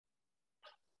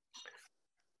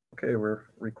Okay, we're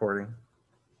recording.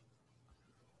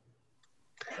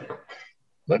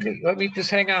 Let me just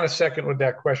hang on a second with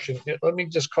that question. Let me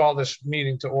just call this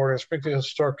meeting to order. Springfield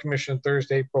Historic Commission,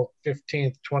 Thursday, April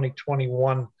 15th,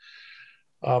 2021,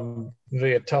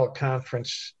 via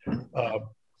teleconference.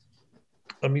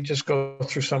 Let me just go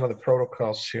through some of the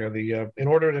protocols here. In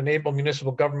order to enable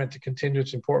municipal government to continue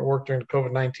its important work during the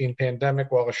COVID-19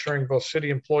 pandemic while assuring both city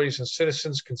employees and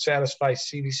citizens can satisfy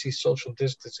CDC social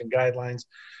distancing guidelines,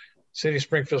 City of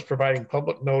Springfield is providing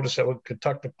public notice that would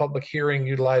conduct a public hearing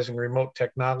utilizing remote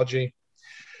technology.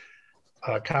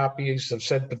 Copies of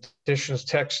said petitions,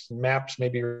 text, and maps may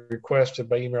be requested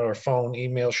by email or phone.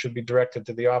 Email should be directed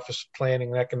to the Office of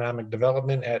Planning and Economic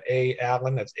Development at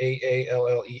Allen, that's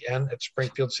AALLEN, at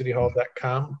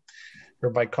springfieldcityhall.com, or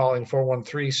by calling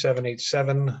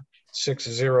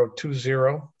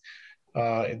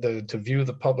 413-787-6020. To view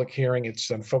the public hearing,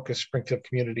 it's on Focus Springfield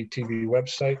Community TV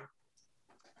website.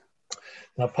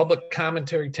 Now, public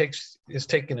commentary is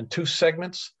taken in two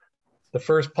segments. The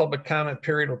first public comment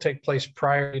period will take place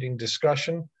prior to meeting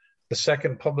discussion. The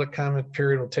second public comment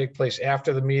period will take place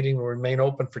after the meeting, will remain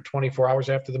open for 24 hours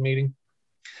after the meeting.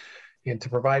 And to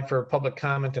provide for public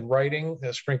comment in writing,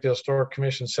 the Springfield Historic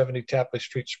Commission, 70 Tapley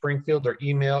Street, Springfield, or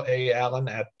email Allen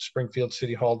at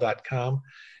springfieldcityhall.com.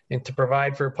 And to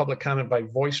provide for public comment by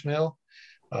voicemail,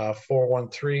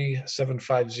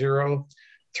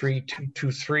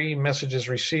 413-750-3223. Messages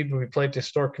received will be played at the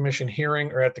Historic Commission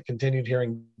hearing or at the continued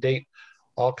hearing date.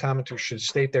 All commenters should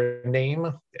state their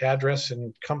name, address,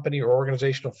 and company or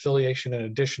organizational affiliation in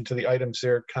addition to the items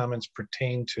their comments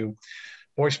pertain to.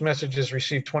 Voice messages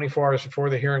received 24 hours before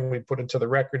the hearing will be put into the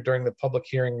record during the public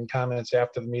hearing, and comments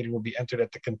after the meeting will be entered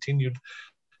at the continued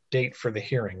date for the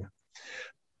hearing.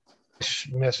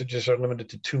 Messages are limited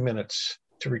to 2 minutes.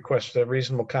 To request a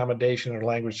reasonable accommodation or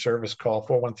language service, call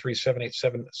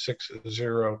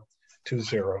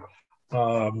 413-787-6020.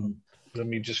 Let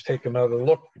me just take another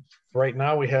look. Right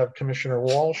now we have Commissioner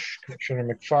Walsh, Commissioner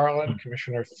McFarland,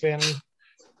 Commissioner Finn,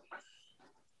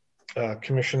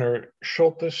 Commissioner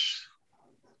Schultes.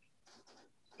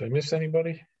 Did I miss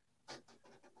anybody?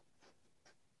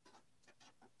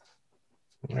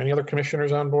 Any other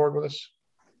commissioners on board with us?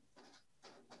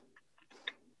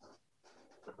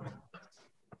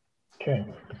 Okay.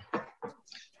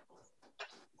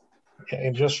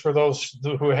 And just for those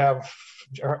who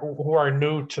are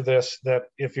new to this, that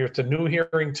if it's a new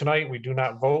hearing tonight, we do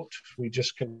not vote. We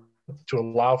just can to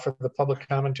allow for the public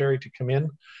commentary to come in,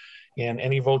 and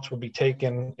any votes will be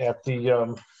taken at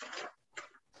the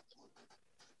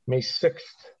May 6th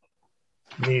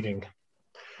meeting.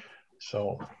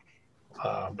 So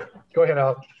go ahead,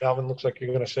 Alvin. Looks like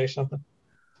you're going to say something.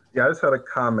 Yeah, I just had a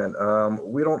comment.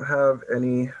 We don't have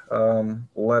any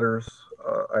letters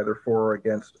either for or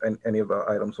against any of the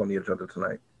items on the agenda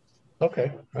tonight.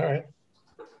 Okay, all right.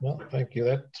 Well, thank you.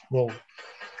 That will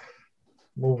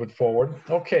move it forward.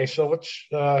 Okay, so let's,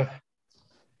 I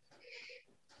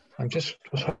just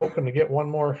was hoping to get one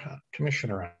more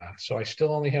commissioner on. So I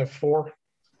still only have 4.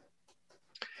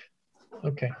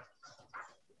 Okay.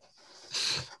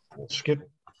 Let's get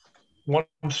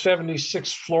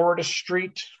 176 Florida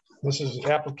Street. This is an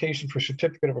application for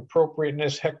certificate of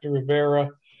appropriateness, Hector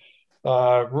Rivera,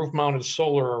 roof-mounted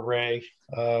solar array.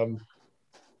 Does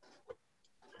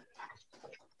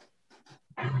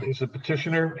the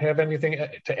petitioner have anything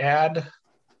to add?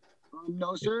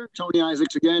 No, sir. Tony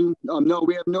Isaacs again. No,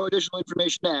 we have no additional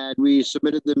information to add. We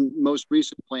submitted the most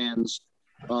recent plans.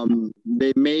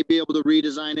 They may be able to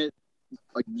redesign it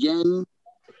again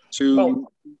to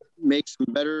make some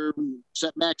better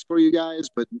setbacks for you guys,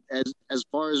 but as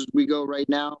far as we go right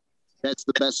now, that's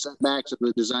the best setbacks that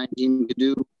the design team could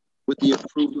do with the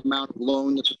approved amount of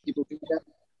loan that the people can get.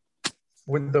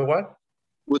 With the what?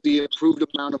 With the approved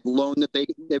amount of loan that they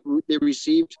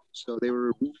received. So they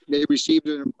received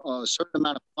a certain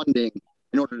amount of funding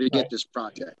in order to get this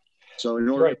project. So in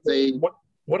order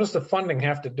what does the funding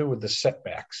have to do with the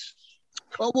setbacks?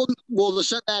 Oh, well, the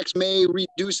setbacks may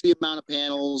reduce the amount of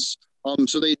panels.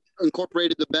 So they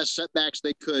incorporated the best setbacks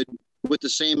they could with the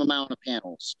same amount of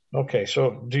panels. Okay,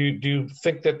 so do you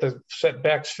think that the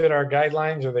setbacks fit our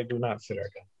guidelines, or they do not fit our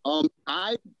guidelines?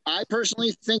 I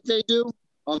personally think they do.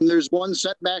 There's one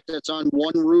setback that's on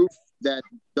one roof that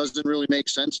doesn't really make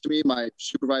sense to me. My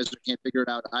supervisor can't figure it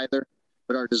out either.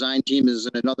 But our design team is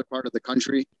in another part of the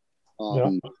country.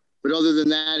 But other than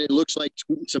that, it looks like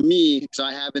to me, because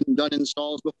I haven't done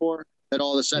installs before, that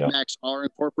all the setbacks are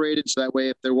incorporated. So that way,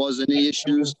 if there was any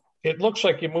issues. It looks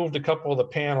like you moved a couple of the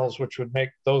panels, which would make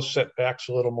those setbacks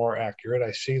a little more accurate.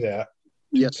 I see that.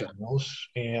 Yes, sir.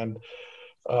 And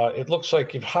It looks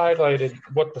like you've highlighted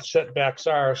what the setbacks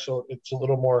are, so it's a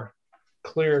little more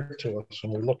clear to us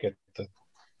when we look at the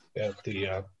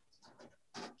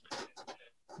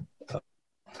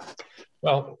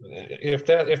well, if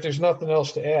there's nothing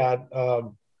else to add,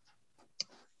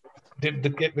 did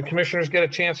the commissioners get a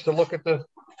chance to look at the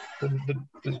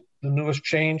newest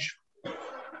change?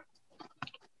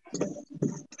 Do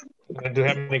you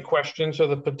have any questions of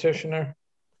the petitioner?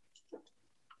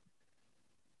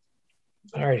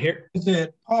 All right, here. Is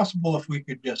it possible if we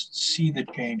could just see the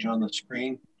change on the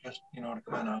screen? Just, you know, to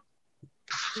kind of.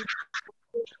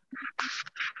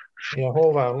 Yeah,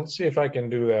 hold on. Let's see if I can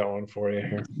do that one for you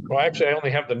here. Well, actually, I only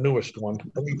have the newest one.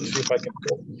 Let me see if I can.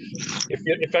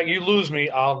 If you lose me,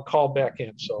 I'll call back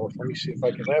in. So let me see if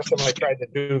I can. Last time I tried to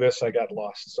do this, I got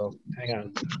lost. So hang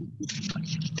on.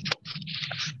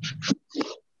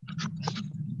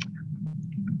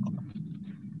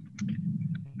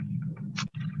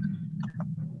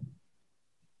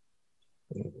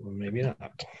 Maybe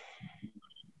not.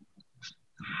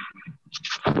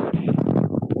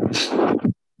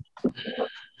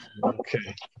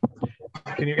 Okay.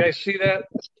 Can you guys see that?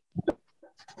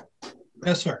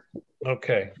 Yes, sir.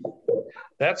 Okay.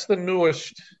 That's the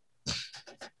newest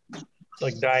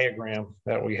diagram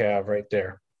that we have right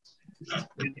there.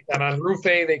 And on roof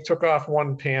A, they took off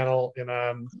one panel, and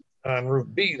on roof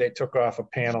B, they took off a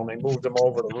panel and they moved them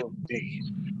over to roof B.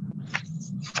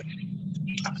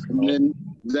 And then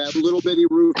that little bitty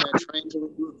roof, that triangular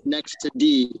roof next to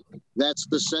D, that's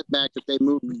the setback that they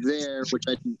moved there, which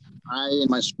I and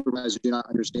my supervisor do not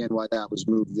understand why that was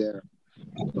moved there.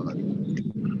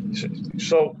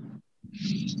 So,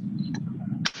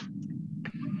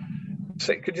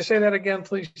 could you say that again,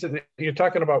 please? You're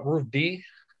talking about roof D?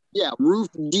 Yeah, roof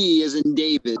D is in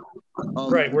David.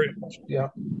 Right. Yeah.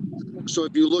 So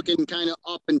if you're looking kind of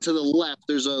up and to the left,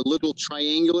 there's a little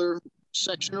triangular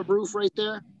section of roof right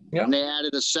there. Yeah. And they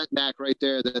added a setback right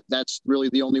there. That's really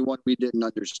the only one we didn't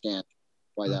understand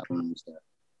why that one was there.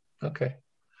 Okay.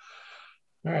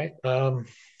 All right.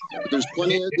 There's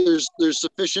plenty of, there's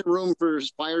sufficient room for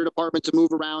fire department to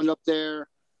move around up there.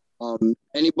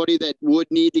 Anybody that would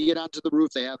need to get onto the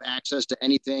roof, they have access to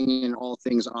anything and all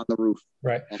things on the roof.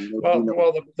 Right.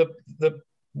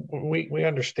 We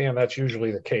understand that's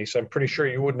usually the case. I'm pretty sure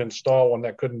you wouldn't install one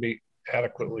that couldn't be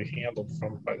adequately handled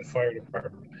by the fire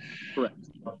department. Correct.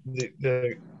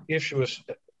 The issue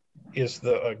is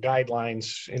the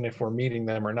guidelines, and if we're meeting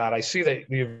them or not. I see that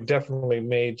you've definitely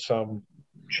made some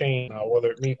change.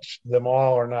 Whether it meets them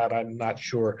all or not, I'm not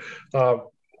sure.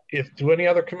 Do any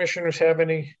other commissioners have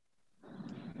any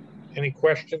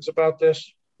questions about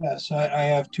this? Yes, I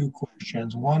have two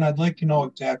questions. One, I'd like to know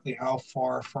exactly how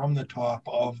far from the top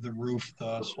of the roof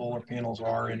the solar panels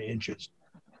are in inches.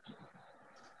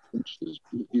 If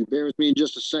you bear with me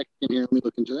just a second here, let me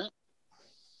look into that.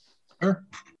 Sure.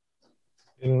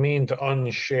 Didn't mean to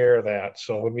unshare that,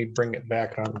 so let me bring it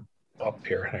back on up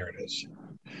here. There it is.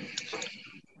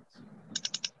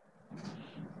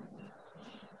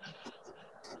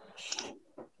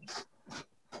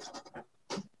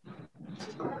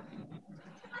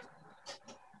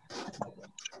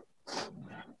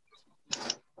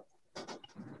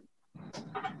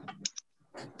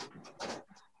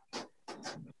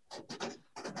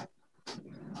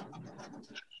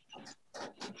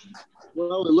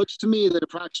 Well, it looks to me that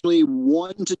approximately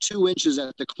 1 to 2 inches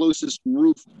at the closest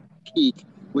roof peak,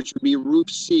 which would be roof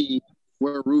C,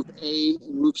 where roof A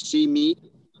and roof C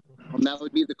meet. That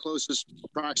would be the closest,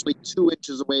 approximately 2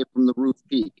 inches away from the roof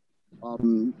peak.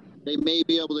 They may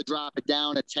be able to drop it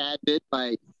down a tad bit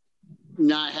by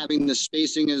not having the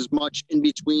spacing as much in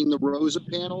between the rows of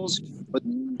panels, but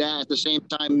that at the same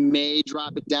time may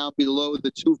drop it down below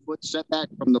the 2-foot setback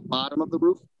from the bottom of the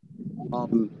roof.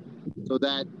 So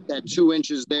that 2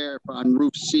 inches there on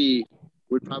roof C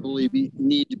would probably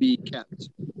need to be kept.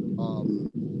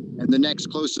 And the next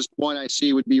closest one I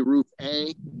see would be roof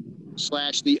A /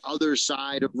 the other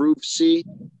side of roof C,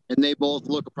 and they both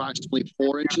look approximately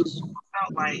 4 inches.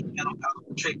 I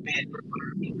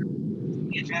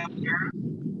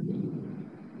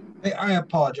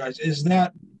apologize. Is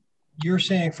that you're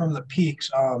saying from the peaks?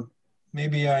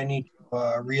 Maybe I need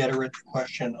to reiterate the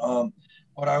question.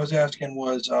 What I was asking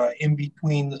was in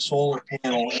between the solar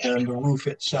panel and the roof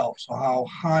itself. So how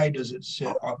high does it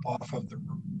sit up off of the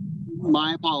roof?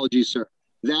 My apologies, sir.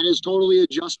 That is totally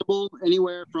adjustable.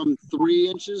 Anywhere from 3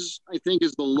 inches, I think,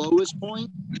 is the lowest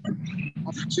point,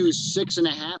 up to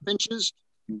 6.5 inches.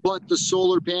 But the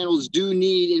solar panels do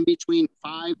need in between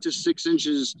 5 to 6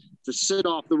 inches to sit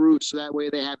off the roof, so that way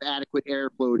they have adequate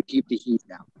airflow to keep the heat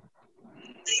down.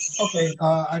 Okay,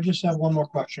 I just have one more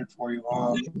question for you.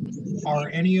 Are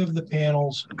any of the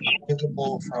panels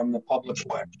visible from the public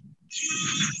way?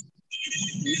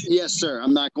 Yes, sir.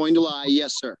 I'm not going to lie.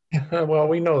 Yes, sir. Well,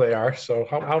 we know they are. So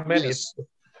how many? Yes.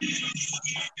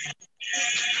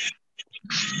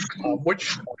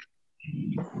 Which?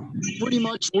 Pretty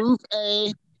much roof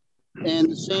A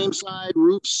and the same side,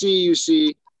 roof C you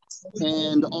see,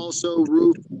 and also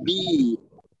roof B.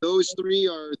 Those three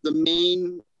are the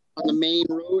main on the main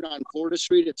road on Florida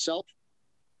Street itself.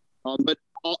 But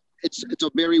it's a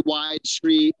very wide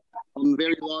street,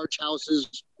 very large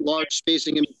houses, large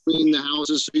spacing in between the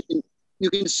houses. So you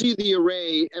can see the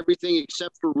array, everything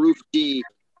except for roof D,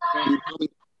 coming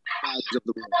sides of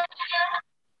the road.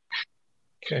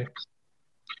 Okay.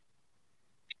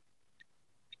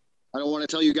 I don't want to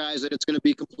tell you guys that it's going to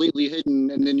be completely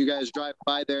hidden, and then you guys drive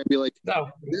by there and be like,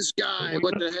 No. "This guy,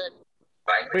 what the heck?"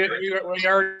 We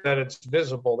are that it's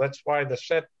visible. That's why the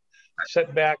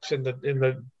setbacks in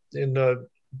the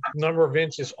number of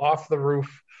inches off the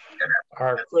roof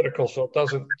are critical, so it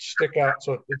doesn't stick out.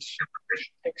 So it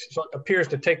appears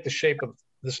to take the shape of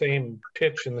the same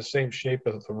pitch and the same shape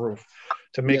of the roof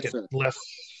to make it less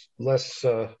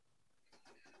visible.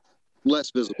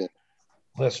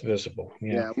 Less visible.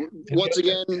 Yeah. Once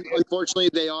again, unfortunately,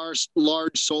 they are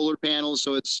large solar panels,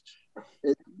 so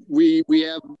we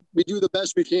do the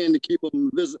best we can to keep them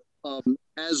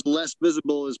as less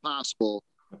visible as possible.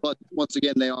 But once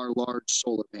again, they are large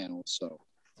solar panels. So.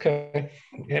 Okay.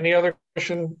 Any other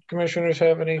commissioners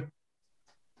have any?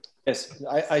 Yes,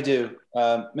 I do.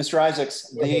 Mr. Isaacs,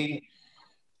 the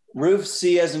roof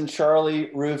C as in Charlie,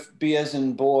 roof B as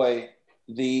in boy,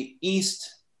 the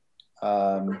east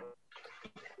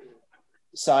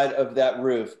side of that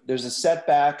roof, there's a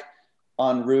setback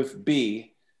on roof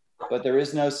B, but there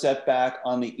is no setback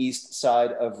on the east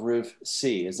side of roof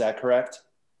C. Is that correct?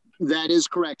 That is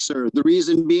correct, sir. The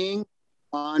reason being,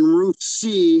 on roof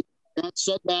C, that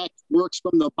setback works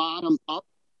from the bottom up.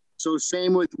 So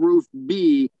same with roof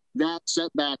B, that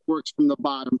setback works from the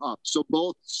bottom up. So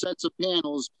both sets of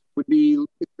panels would be,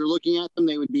 if you're looking at them,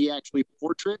 they would be actually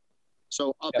portrait.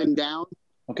 So up and down.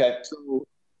 Okay. So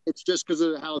it's just because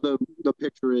of how the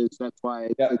picture is. That's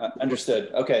why. Yeah,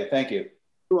 understood. Okay, thank you.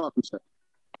 You're welcome, sir.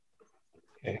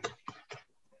 Okay.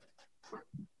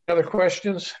 Other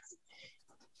questions?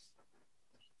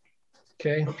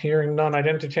 Okay, hearing none, I'd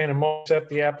entertain a motion to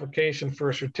accept the application for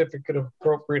a certificate of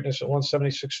appropriateness at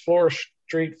 176 Florida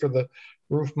Street for the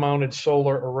roof-mounted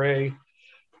solar array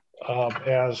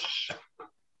as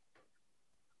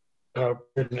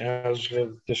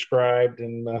described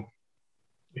in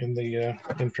the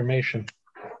information.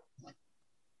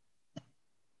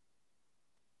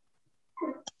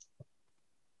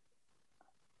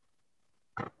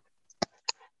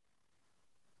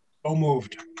 So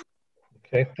moved.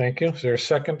 Okay, thank you. Is there a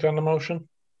second on the motion?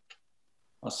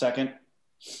 A second.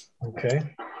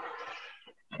 Okay.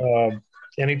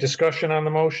 Any discussion on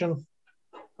the motion?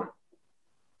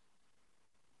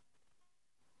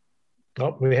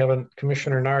 Oh, we haven't.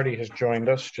 Commissioner Nardi has joined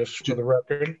us, just for the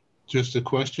record. Just a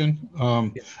question.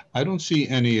 I don't see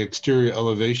any exterior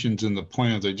elevations in the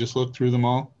plans. I just looked through them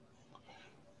all.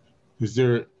 Is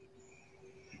there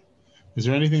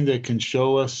anything that can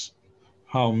show us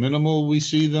how minimal we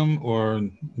see them or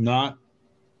not?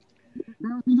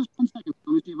 Just 1 second.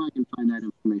 Let me see if I can find that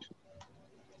information.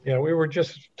 Yeah, we were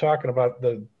just talking about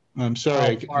I'm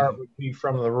sorry. How far it would be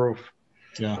from the roof.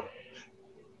 Yeah.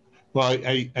 Well,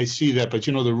 I see that, but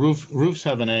you know, the roofs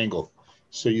have an angle.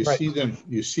 So you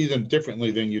see them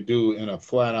differently than you do in a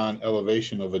flat-on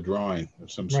elevation of a drawing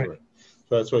of some sort. Right.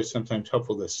 So that's why it's sometimes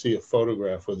helpful to see a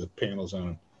photograph with the panels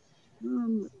on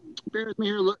them. Bear with me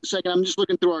here a second. I'm just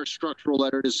looking through our structural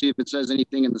letter to see if it says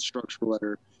anything in the structural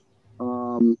letter.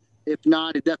 If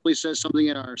not, it definitely says something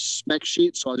in our spec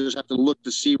sheet. So I'll just have to look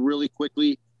to see really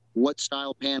quickly what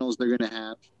style panels they're going to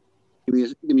have.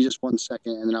 Give me just 1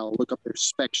 second, and then I'll look up their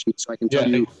spec sheet so I can tell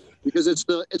you, because it's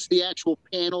the actual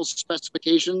panel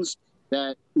specifications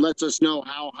that lets us know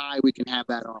how high we can have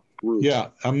that off the roof. Yeah,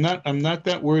 I'm not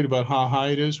that worried about how high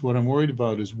it is. What I'm worried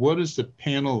about is, what does the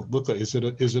panel look like? Is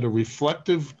it a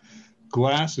reflective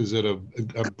glass? Is it a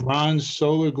bronze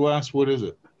solar glass? What is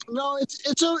it? No,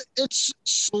 it's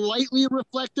slightly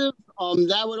reflective.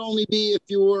 That would only be if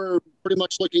you were pretty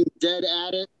much looking dead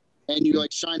at it and you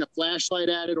like shine a flashlight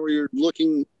at it, or you're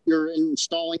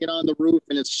installing it on the roof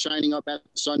and it's shining up at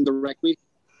the sun directly.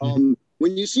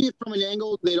 When you see it from an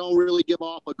angle, they don't really give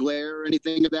off a glare or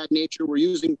anything of that nature. We're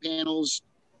using panels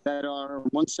that are,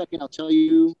 1 second, I'll tell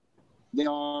you, they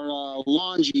are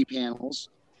Longi panels.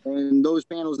 And those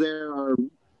panels there are,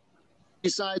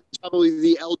 besides probably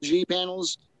the LG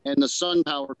panels, and the sun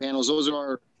power panels, those are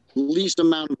our least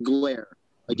amount of glare.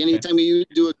 Like anytime we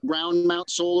do a ground mount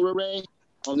solar array,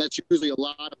 that's usually a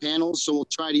lot of panels. So we'll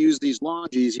try to use these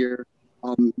Longies here.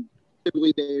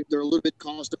 Typically they're a little bit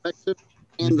cost effective,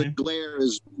 and the glare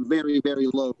is very, very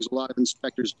low because a lot of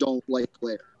inspectors don't like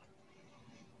glare.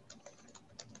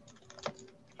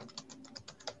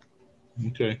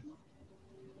 Okay.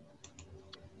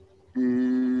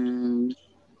 And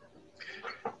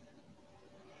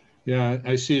yeah,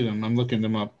 I see them. I'm looking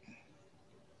them up.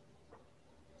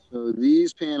 So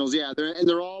these panels, yeah,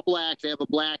 they're all black. They have a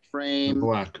black frame. They're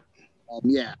black.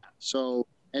 Yeah. So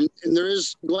and there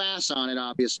is glass on it,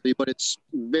 obviously, but it's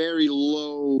very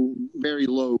low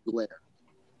glare.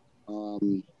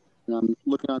 And I'm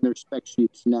looking on their spec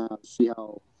sheets now to see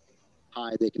how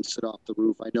high they can sit off the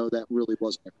roof. I know that really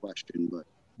wasn't a question, but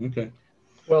okay.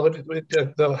 Well,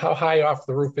 how high off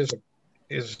the roof is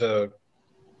a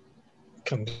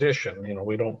condition. You know,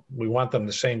 we want them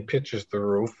the same pitch as the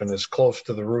roof and as close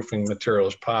to the roofing material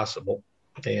as possible.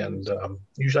 And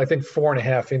usually, I think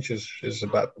 4.5 inches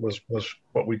was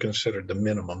what we considered the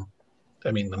minimum.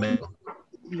 I mean, the minimum.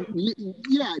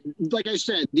 Yeah, like I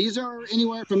said, these are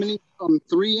anywhere from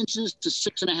 3 inches to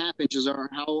 6.5 inches are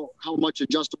how much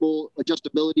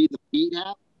adjustability the feet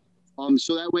have.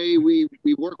 So that way we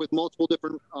work with multiple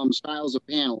different styles of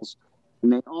panels,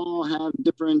 and they all have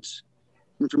different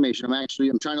information. I'm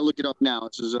trying to look it up now.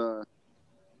 This is a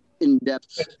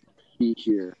in-depth sheet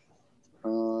here.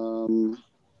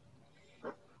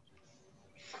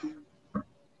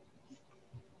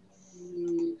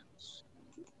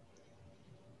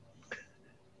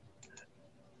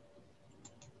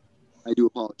 I do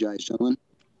apologize, gentlemen.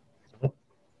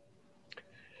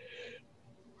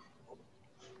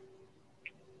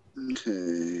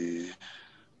 Okay.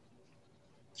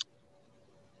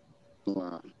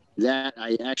 Wow. That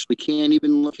I actually can't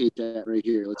even locate that right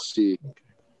here. Let's see.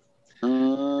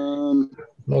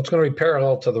 Well, it's going to be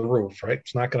parallel to the roof, right?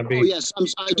 It's not going to be. Oh yes,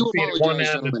 I do apologize. At one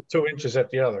end and 2 inches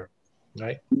at the other,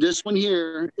 right? This one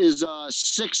here is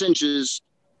 6 inches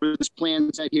for this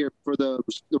plan set here for the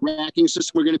racking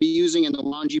system we're going to be using, and the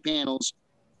Longi panels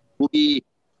will be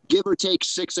give or take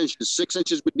 6 inches. 6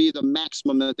 inches would be the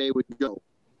maximum that they would go.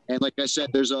 And like I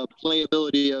said, there's a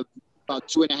playability of about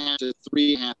 2.5 to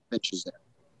 3.5 inches there.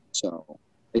 So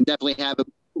they definitely have it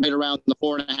right around the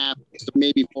 4.5 to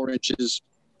maybe 4 inches,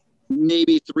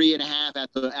 maybe 3.5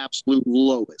 at the absolute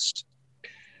lowest.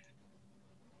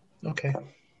 Okay.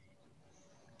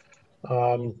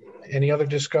 Any other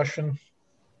discussion?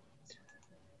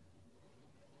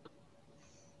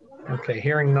 Okay,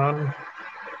 hearing none,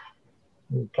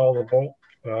 we'll call the vote.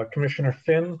 Commissioner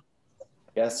Finn?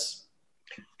 Yes.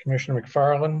 Commissioner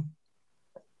McFarland?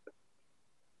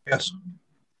 Yes.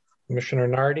 Commissioner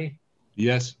Nardi?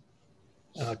 Yes.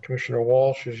 Commissioner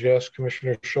Walsh is yes.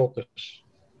 Commissioner Schultes?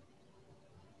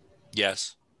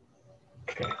 Yes.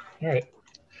 Okay, all right.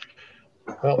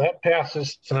 Well, that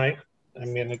passes tonight. I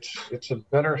mean, it's a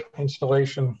better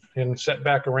installation and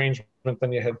setback arrangement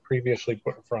than you had previously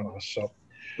put in front of us. So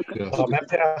that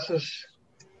passes.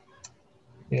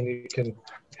 And you can,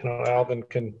 Alvin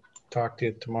can talk to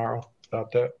you tomorrow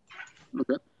about that.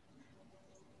 Okay.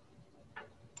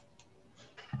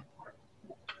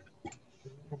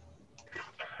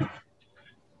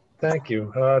 Thank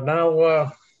you.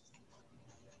 Now,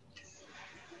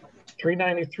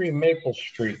 393 Maple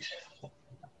Street.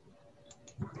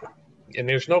 And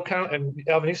there's no comment, and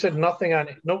Alvin, he said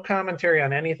no commentary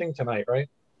on anything tonight, right?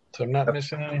 So I'm not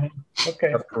missing anything?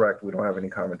 Okay. That's correct. We don't have any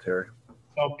commentary.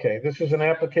 Okay, this is an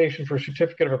application for a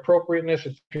certificate of appropriateness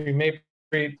at 3 Maple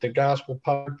Street, the Gospel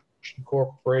Public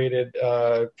Incorporated,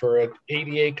 for an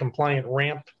ADA compliant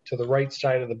ramp to the right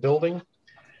side of the building.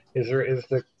 Is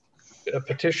the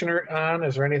petitioner on?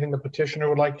 Is there anything the petitioner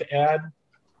would like to add?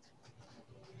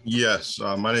 Yes,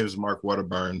 my name is Mark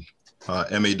Waterburn,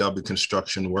 MAW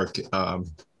Construction Work,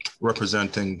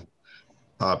 representing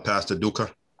Pastor Duca,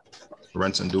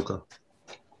 Renson Duca.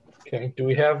 Okay, do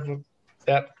we have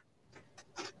that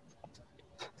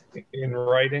in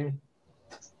writing,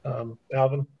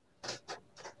 Alvin?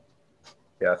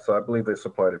 Yeah, so I believe they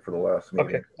supplied it for the last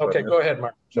meeting. Okay, go ahead,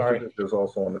 Mark. Sorry. There's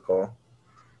also on the call.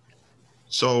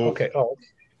 So okay.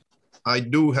 I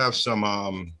do have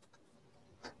some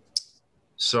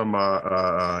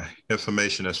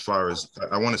information as far as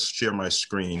I want to share my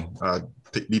screen.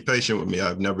 Be patient with me.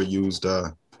 I've never used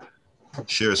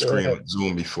share screen with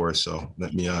Zoom before, so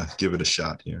let me give it a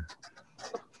shot here.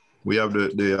 We have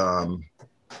the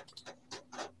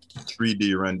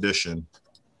 3D rendition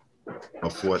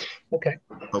of what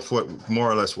more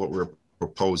or less what we're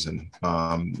proposing.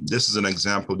 This is an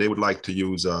example. They would like to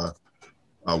use a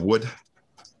wood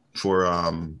for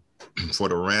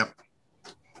the ramp,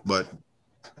 but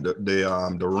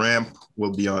the ramp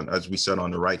will be on, as we said,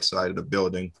 on the right side of the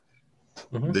building.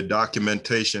 Mm-hmm. The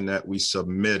documentation that we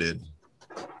submitted,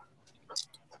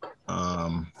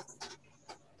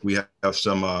 we have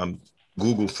some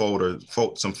Google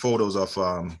some photos of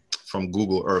from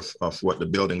Google Earth of what the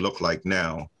building looked like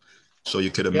now, so you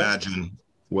could imagine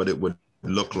what it would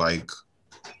look like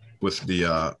with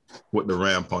the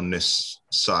ramp on this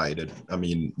side. I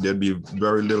mean, there'd be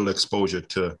very little exposure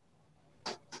to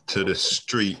the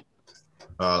street,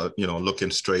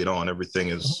 looking straight on. Everything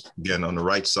is, again, on the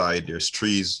right side. There's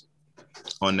trees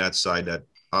on that side that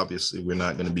obviously we're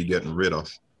not going to be getting rid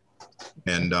of.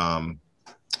 And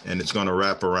it's going to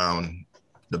wrap around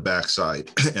the back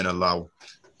side and allow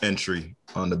entry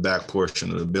on the back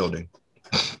portion of the building.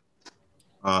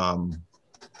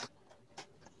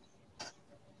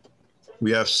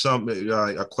 We have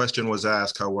a question was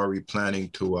asked, how are we planning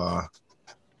to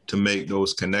make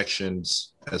those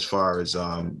connections as far as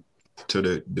to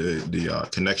the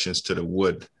connections to the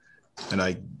wood? And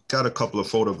I got a couple of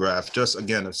photographs, just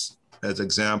again as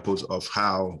examples of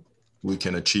how we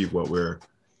can achieve what we're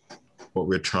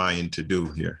trying to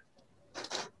do here.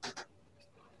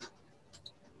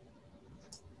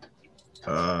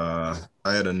 I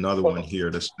had another one here.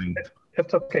 This thing.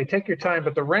 It's okay. Take your time,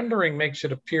 but the rendering makes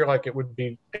it appear like it would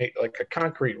be like a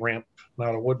concrete ramp,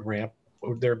 not a wood ramp.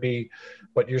 Would there be?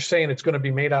 But you're saying it's going to be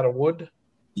made out of wood?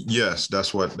 Yes,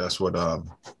 that's what.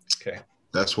 Okay.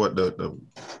 That's what the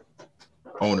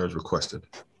owners requested.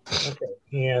 Okay,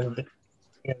 and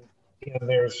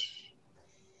there's,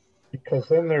 because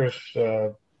then there's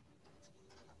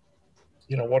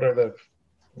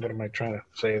what am I trying to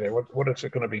say there? What is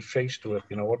it going to be faced with?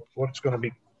 What's going to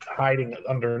be hiding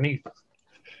underneath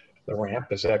the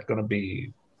ramp? Is that going to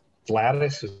be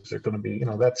lattice? Is it going to be,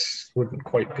 that's wouldn't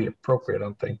quite be appropriate, I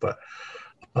don't think. But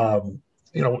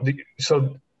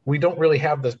so we don't really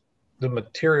have the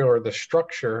material or the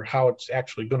structure, how it's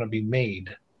actually going to be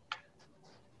made.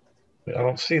 I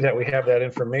don't see that we have that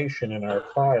information in our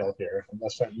file here,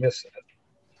 unless I'm missing it.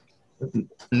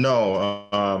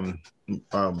 No,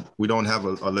 we don't have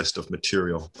a list of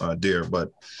material, dear,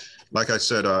 but like I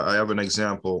said, I have an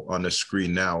example on the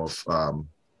screen now of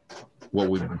what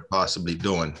we've been possibly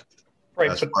doing.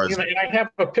 Right, but, and I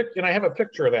have a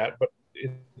picture of that, but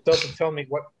it doesn't tell me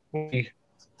what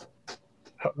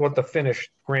the finished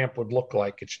ramp would look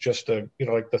like. It's just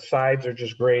like the sides are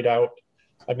just grayed out.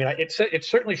 I mean, it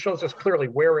certainly shows us clearly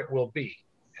where it will be,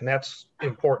 and that's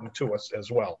important to us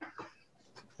as well.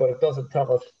 But it doesn't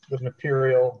tell us the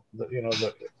material, I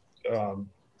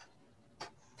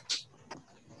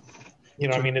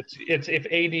mean, it's if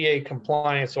ADA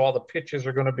compliant, so all the pitches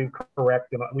are going to be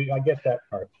correct, and I get that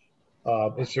part.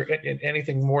 Is there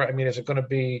anything more? I mean, is it going to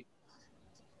be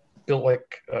built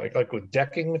like with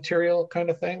decking material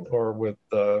kind of thing, or with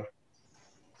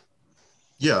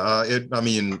Yeah, I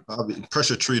mean,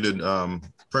 pressure treated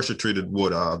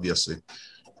wood, obviously,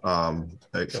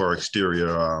 for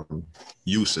exterior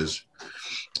uses.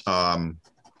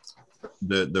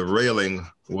 The railing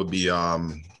would be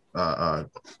iron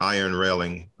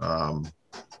railing,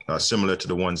 similar to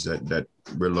the ones that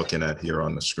we're looking at here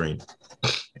on the screen.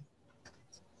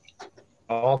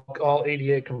 All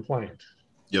ADA compliant.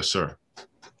 Yes, sir.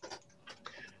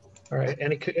 All right.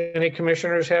 Any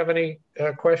commissioners have any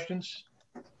questions?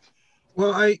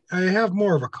 Well, I have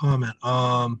more of a comment.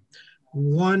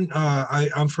 One,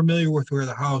 I'm familiar with where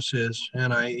the house is,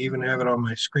 and I even have it on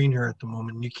my screen here at the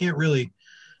moment. You can't really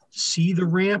see the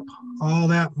ramp all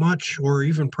that much, or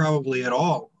even probably at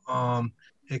all,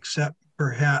 except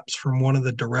perhaps from one of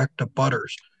the direct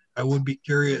abutters. I would be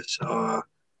curious to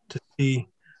see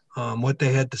what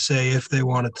they had to say, if they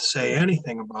wanted to say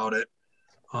anything about it,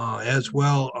 as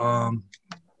well.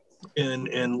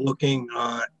 In looking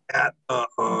at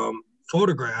the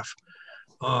photograph,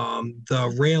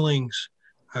 the railings,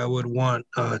 I would want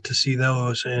to see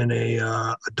those in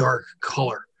a dark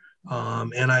color.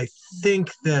 And I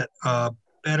think that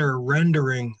better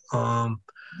rendering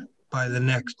by the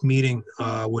next meeting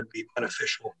would be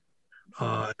beneficial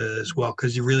as well,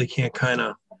 because you really can't kind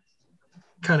of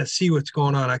see what's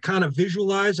going on. I kind of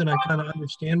visualize and I kind of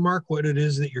understand, Mark, what it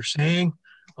is that you're saying,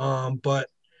 but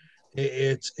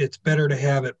it's better to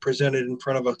have it presented in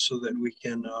front of us so that we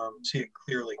can see it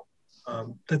clearly.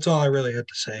 That's all I really had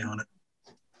to say on it.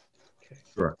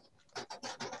 Sure.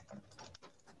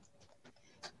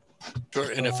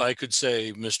 Sure. And if I could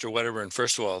say, Mr. Wedderburn,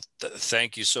 first of all,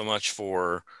 thank you so much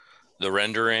for the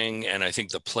rendering. And I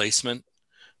think the placement,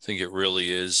 I think it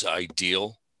really is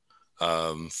ideal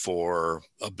for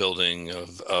a building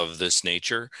of this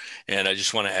nature. And I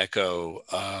just want to echo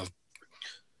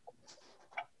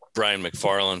Brian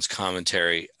McFarland's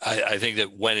commentary. I think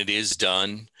that when it is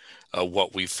done,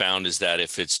 what we found is that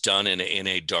if it's done in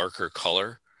a darker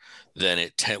color, then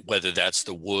whether that's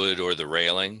the wood or the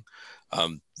railing,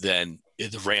 then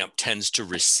the ramp tends to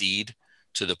recede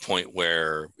to the point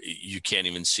where you can't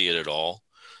even see it at all.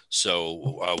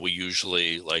 So we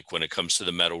usually, like when it comes to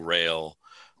the metal rail,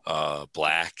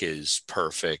 black is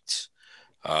perfect.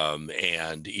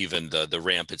 And even the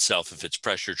ramp itself, if it's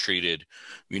pressure treated,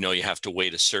 you know, you have to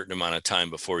wait a certain amount of time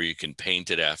before you can paint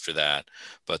it after that.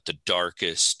 But the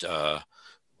darkest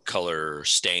color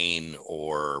stain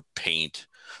or paint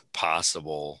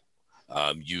possible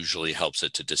usually helps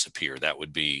it to disappear. That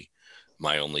would be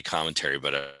my only commentary,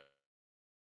 but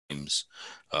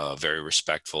very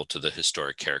respectful to the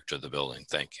historic character of the building.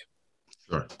 Thank you.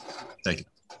 Sure. Thank you.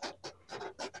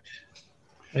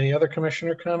 Any other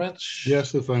commissioner comments?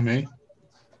 Yes, if I may.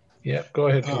 Yeah, go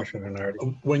ahead, Commissioner Nardi.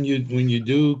 When you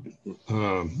do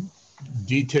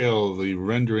detail the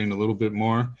rendering a little bit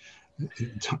more,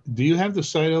 do you have the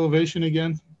site elevation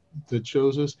again that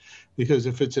shows us? Because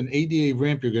if it's an ADA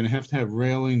ramp, you're going to have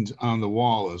railings on the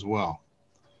wall as well.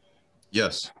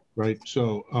 Yes. Right.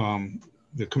 So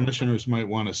the commissioners might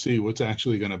want to see what's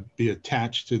actually going to be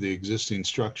attached to the existing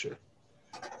structure.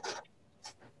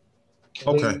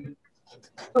 Okay.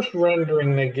 The first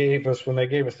rendering they gave us, when they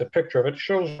gave us the picture of it,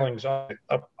 shows things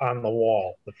up on the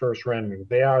wall. The first rendering,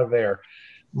 they are there.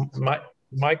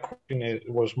 My question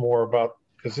was more about,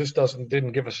 because this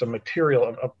didn't give us a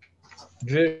material,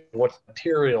 what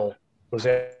material was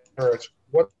there,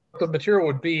 what the material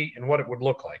would be and what it would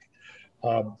look like.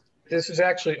 This is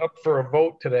actually up for a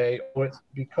vote today, but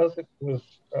because it was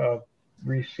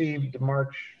received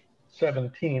March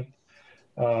 17th,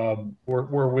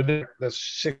 we're within the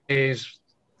 6 days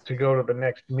to go to the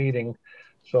next meeting.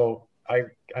 So I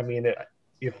mean,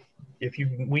 if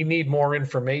we need more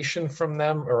information from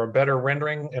them or a better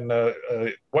rendering and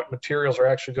what materials are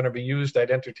actually going to be used,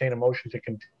 I'd entertain a motion to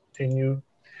continue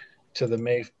to the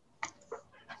May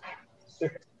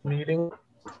 6th meeting.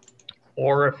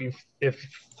 Or if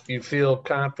you feel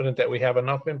confident that we have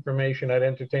enough information, I'd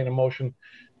entertain a motion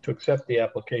to accept the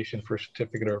application for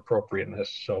certificate of appropriateness.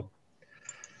 So.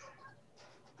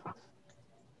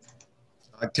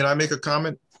 Can I make a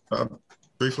comment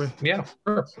briefly? Yeah,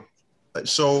 sure.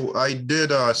 So I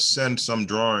did send some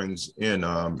drawings in.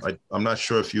 I'm not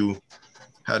sure if you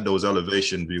had those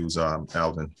elevation views,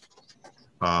 Alvin.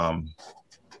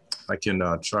 I can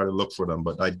try to look for them,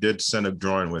 but I did send a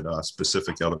drawing with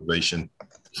specific elevation,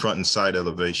 front and side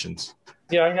elevations.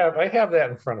 Yeah, I have that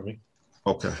in front of me.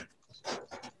 Okay.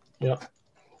 Yeah.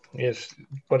 Yes,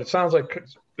 but it sounds like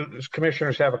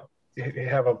commissioners have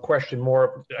a question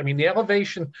more. I mean, the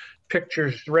elevation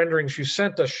pictures, renderings you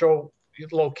sent us show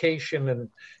location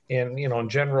and you know, in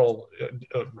general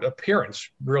appearance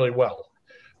really well.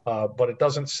 But it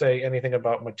doesn't say anything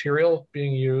about material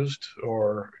being used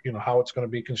or, you know, how it's going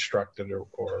to be constructed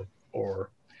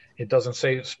or it doesn't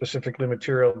say specifically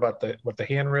material about what the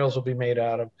handrails will be made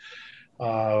out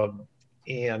of.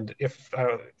 And if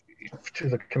to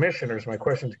the commissioners, my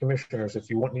question to commissioners, if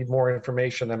you need more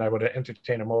information, then I would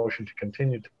entertain a motion to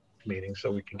continue the meeting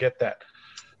so we can get the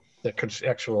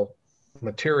actual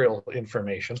material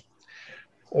information.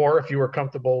 Or if you are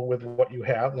comfortable with what you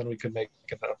have, then we could make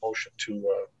a motion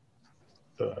to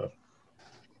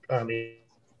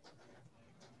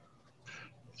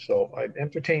so I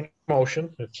entertain a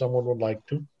motion if someone would like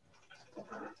to.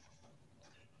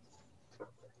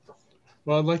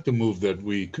 Well, I'd like to move that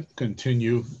we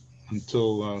continue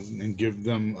until and give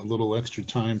them a little extra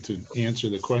time to answer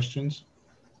the questions.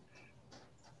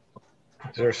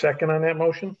 Is there a second on that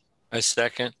motion? I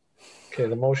second. Okay,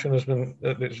 the motion has been,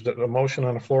 there's a motion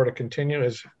on the floor to continue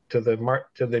is to the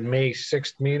May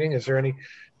 6th meeting. Is there any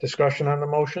discussion on the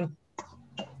motion?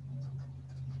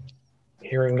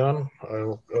 Hearing none,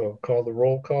 I'll call the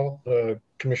roll call.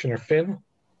 Commissioner Finn?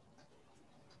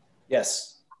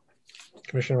 Yes.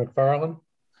 Commissioner McFarland?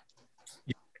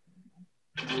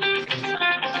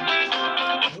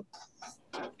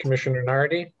 Commissioner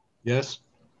Nardi? Yes.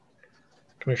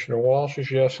 Commissioner Walsh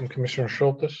is yes, and Commissioner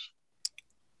Schultes?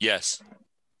 Yes.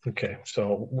 Okay,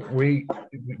 so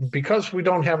because we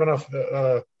don't have enough,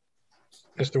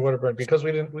 Mr. Wedderburn, because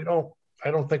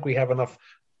I don't think we have enough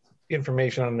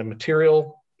information on the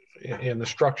material and the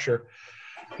structure.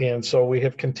 And so we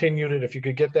have continued it. If you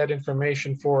could get that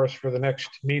information for us for the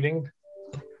next meeting.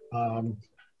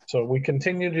 So we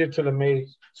continued it to the May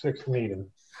 6th meeting.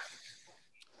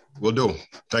 Will do.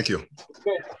 Thank you.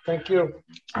 Okay, thank you.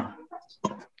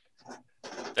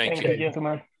 Thank you,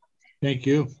 gentlemen. Thank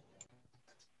you.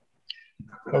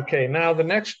 Okay, now the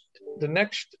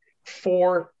next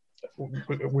 4,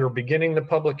 we're beginning the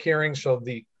public hearing, so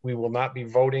we will not be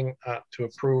voting to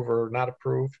approve or not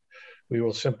approve. We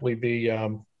will simply be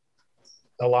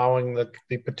allowing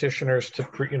the petitioners to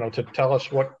to tell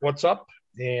us what's up,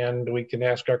 and we can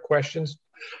ask our questions,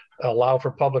 allow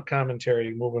for public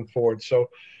commentary moving forward. So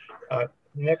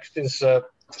next is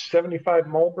 75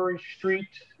 Mulberry Street.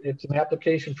 It's an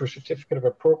application for certificate of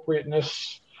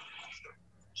appropriateness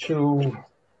to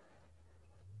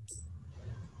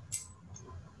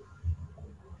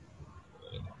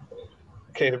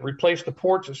to replace the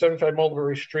porch at 75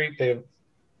 Mulberry Street. They have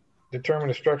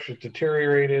determined the structure is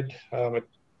deteriorated. I'm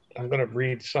going to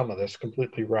read some of this,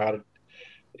 completely rotted.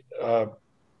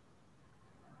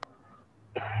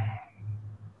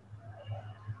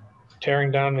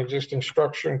 Tearing down an existing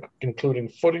structure, including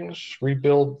footings,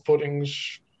 rebuild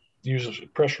footings, uses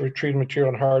pressure treated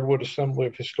material and hardwood, assembly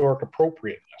of historic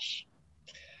appropriateness.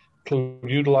 Include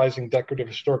utilizing decorative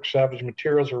historic salvage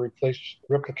materials or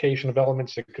replication of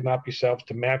elements that could not be salvaged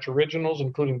to match originals,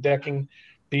 including decking,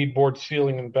 beadboard,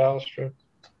 ceiling, and balustrade.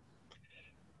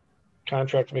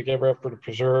 Contract to make every effort to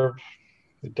preserve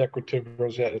the decorative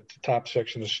rosette at the top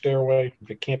section of the stairway. If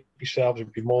it can't be salvaged, it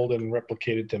will be molded and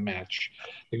replicated to match.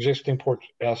 Existing porch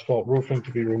asphalt roofing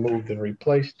to be removed and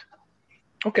replaced.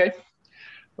 Okay.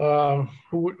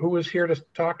 Who is here to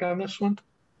talk on this one?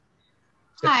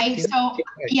 Hi, so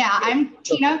yeah, I'm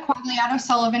Tina Quagliato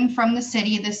Sullivan from the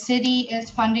city. The city is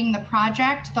funding the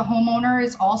project. The homeowner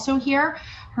is also here.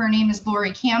 Her name is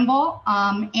Lori Campbell,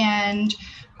 and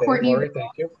Courtney. Lori,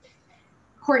 thank you.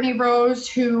 Courtney Rose,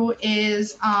 who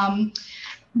is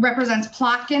represents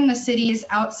Plotkin, the city's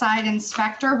outside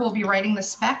inspector, will be writing the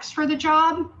specs for the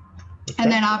job,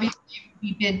 and then obviously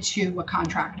we bid to a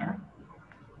contractor.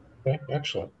 Okay,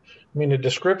 excellent. I mean, the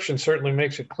description certainly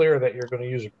makes it clear that you're going to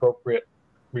use appropriate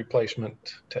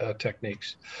replacement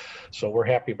techniques. So we're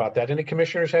happy about that. Any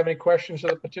commissioners have any questions of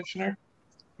the petitioner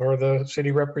or the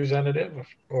city representative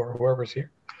or whoever's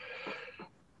here?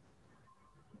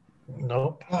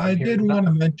 Nope. I did want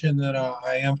to mention that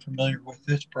I am familiar with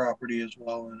this property as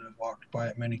well, and I've walked by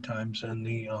it many times, and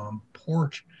the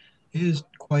porch is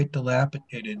quite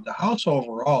dilapidated. The house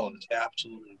overall is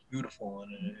absolutely beautiful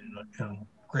and in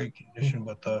great condition,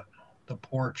 but the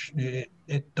porch,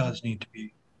 it does need to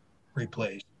be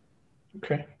replaced.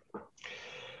 Okay.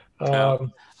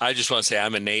 I just want to say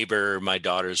I'm a neighbor. My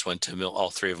daughters went to all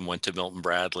 3 of them went to Milton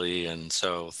Bradley, and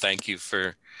so thank you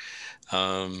for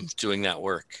doing that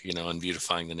work, and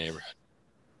beautifying the neighborhood.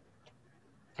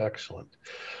 Excellent.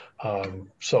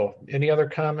 So any other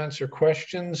comments or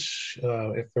questions?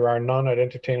 If there are none, I'd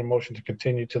entertain a motion to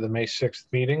continue to the May 6th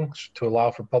meeting to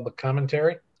allow for public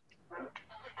commentary.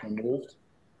 Moved.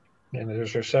 And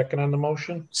is there a second on the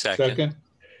motion? Second.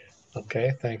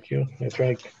 Okay, thank you. Is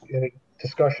there any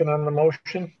discussion on the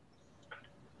motion?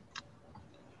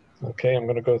 Okay, I'm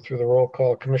going to go through the roll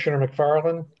call. Commissioner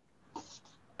McFarland?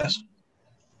 Yes.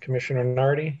 Commissioner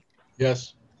Nardi?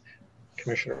 Yes.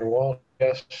 Commissioner Walsh?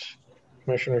 Yes.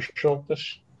 Commissioner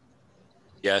Schultes?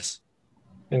 Yes.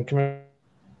 And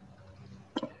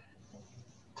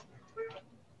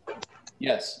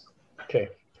Yes. Okay,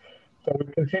 so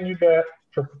we continue that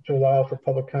to allow for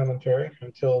public commentary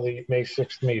until the May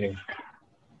 6th meeting.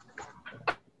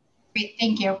 Great,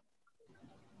 thank you.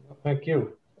 Thank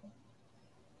you.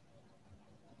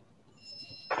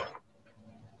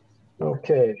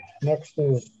 Okay, next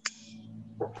is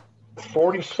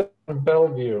 47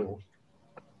 Bellevue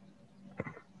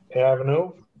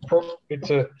Avenue. It's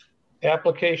an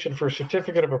application for a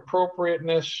certificate of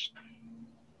appropriateness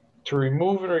to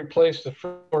remove and replace the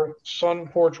sun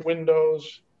porch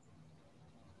windows.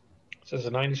 It says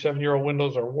the 97-year-old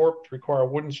windows are warped, require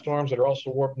wooden storms that are also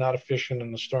warped, not efficient,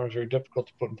 and the storms are very difficult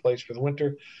to put in place for the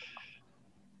winter.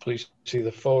 Please see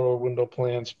the photo window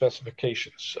plan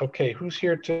specifications. Okay, who's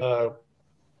here to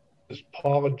is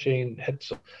Paula Jane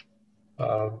Hetzel.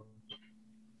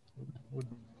 Would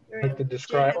like to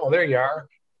describe, oh, there you are.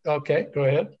 Okay, go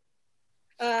ahead.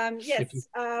 Yes,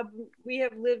 we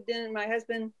have lived in, my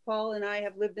husband Paul and I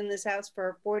have lived in this house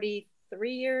for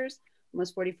 43 years,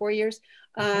 almost 44 years.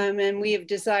 And we have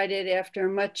decided after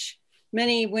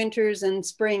many winters and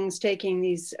springs taking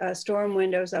these storm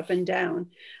windows up and down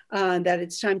that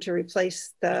it's time to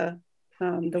replace the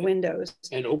windows.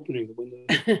 And opening the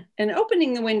windows. And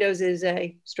opening the windows is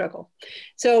a struggle.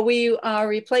 So we are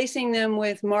replacing them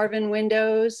with Marvin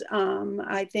windows.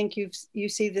 I think you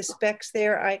see the specs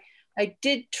there. I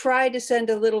did try to send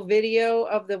a little video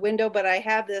of the window, but I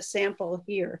have the sample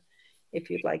here if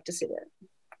you'd like to see it.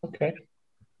 Okay,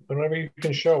 whenever you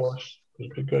can show us.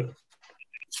 It'd be good.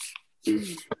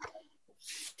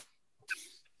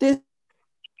 This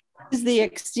is the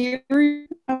exterior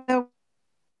of the.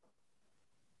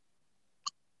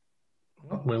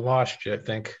 We lost you, I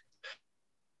think.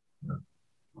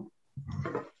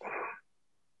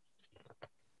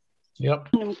 Yep.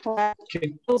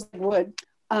 Wood.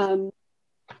 And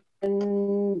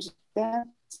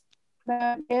that's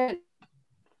about it.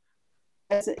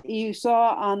 As you saw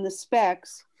on the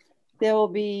specs, there will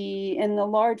be, in the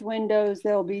large windows,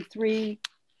 there will be three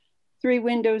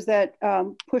windows that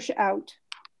push out.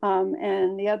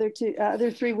 And the other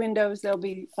three windows, there'll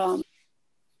be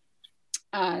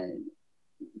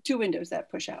 2 windows that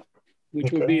push out.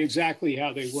 Which would be exactly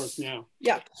how they work now.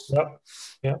 Yeah. Yep.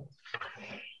 Yep.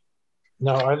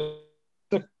 Now, are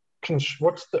the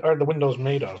windows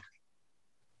made of?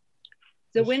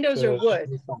 The windows are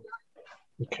wood.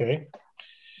 Okay.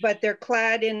 But they're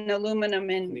clad in aluminum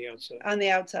on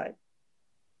the outside.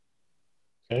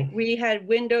 Okay. We had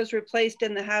windows replaced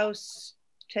in the house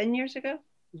 10 years ago.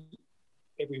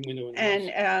 Every window in the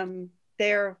house. And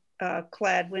they're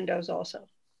clad windows also.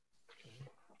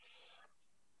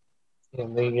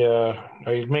 And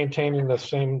are you maintaining the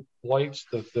same lights,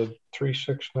 the 3,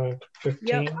 6, 9, 15?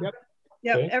 Yep.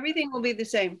 Yep. Okay. Everything will be the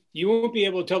same. You won't be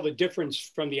able to tell the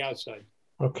difference from the outside.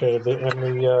 Okay.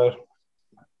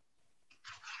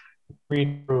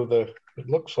 Read through it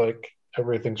looks like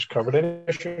everything's covered. Any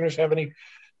commissioners have any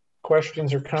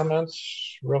questions or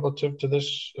comments relative to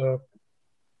this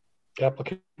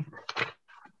application?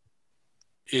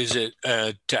 Is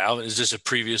this a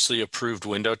previously approved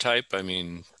window type? I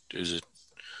mean,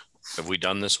 have we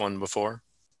done this one before?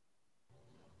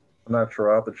 I'm not sure.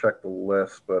 I'll have to check the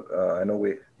list, but I know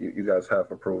you guys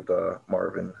have approved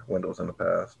Marvin windows in the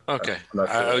past. Okay. I'm not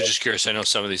sure. I was just curious. I know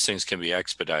some of these things can be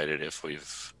expedited if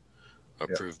we've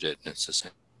approved it and it's the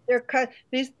same.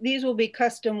 These will be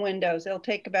custom windows. They'll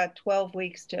take about 12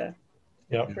 weeks to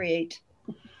create.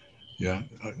 Yeah.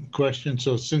 Question.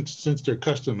 So since they're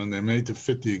custom and they're made to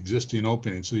fit the existing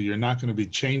opening, so you're not going to be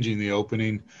changing the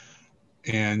opening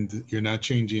and you're not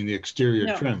changing the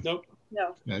exterior trim. Nope.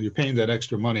 No. Now you're paying that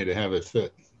extra money to have it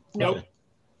fit. Nope.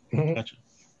 Okay. Gotcha.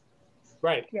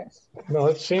 Right. Yes. No,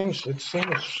 it seems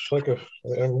like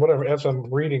whatever. As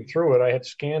I'm reading through it, I had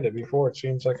scanned it before.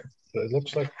 It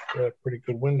looks like a pretty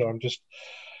good window. I'm just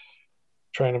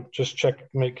trying to check,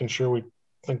 making sure we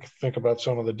think about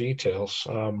some of the details.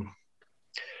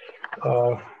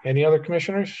 Any other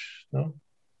commissioners? No.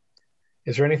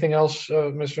 Is there anything else,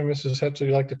 Mr. and Mrs. Hetzel,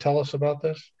 you'd like to tell us about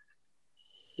this?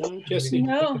 No,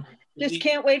 just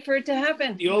can't wait for it to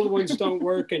happen. The old ones don't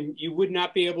work, and you would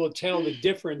not be able to tell the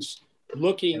difference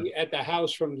looking at the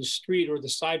house from the street or the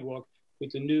sidewalk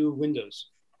with the new windows.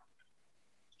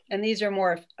 And these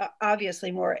are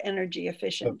obviously more energy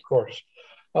efficient. Of course.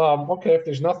 Okay, if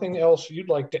there's nothing else you'd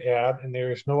like to add and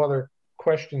there's no other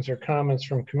questions or comments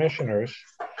from commissioners,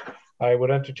 I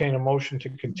would entertain a motion to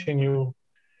continue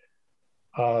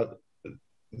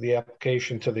the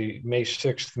application to the May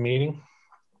 6th meeting.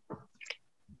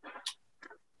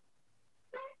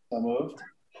 So moved.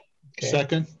 Okay.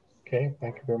 Second. Okay,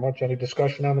 thank you very much. Any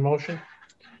discussion on the motion?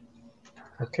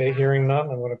 Okay, hearing none,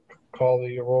 I'm going to call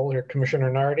the roll here. Commissioner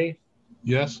Nardi?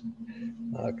 Yes.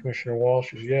 Commissioner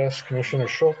Walsh is yes. Commissioner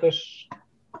Schultes?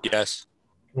 Yes.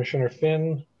 Commissioner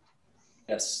Finn?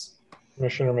 Yes.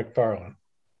 Commissioner McFarland?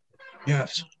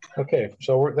 Yes. Okay,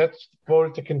 so that's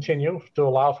voted to continue to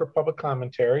allow for public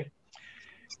commentary.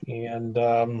 And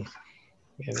we'll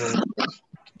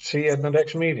see you at the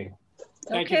next meeting.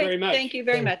 Thank you very much. Thank you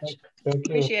very much. Thank you.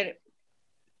 Appreciate it.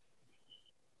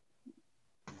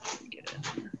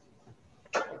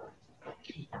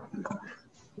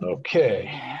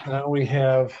 Okay, now we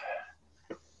have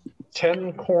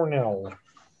 10 Cornell.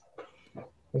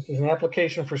 This is an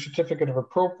application for certificate of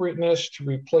appropriateness to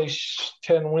replace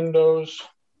 10 windows.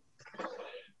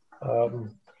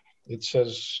 It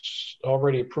says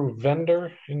already approved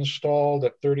vendor installed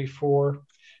at 34.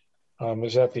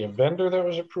 Is that the vendor that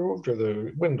was approved or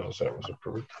the windows that was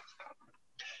approved?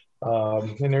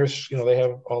 And there's, they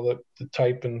have all the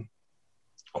type and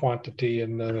quantity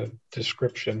and the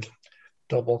description.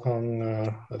 Double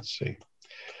hung, let's see.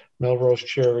 Melrose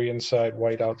cherry inside,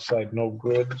 white outside, no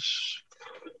goods.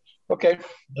 Okay,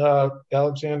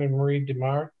 Alexander Marie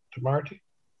Damari.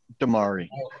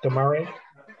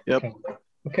 Yep.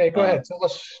 Okay, go ahead.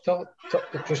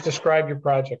 Just describe your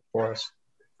project for us.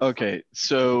 Okay,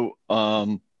 so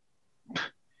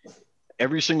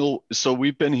so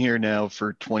we've been here now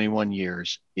for 21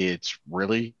 years. It's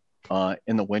really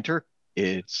in the winter,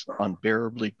 It's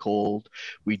unbearably cold.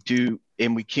 We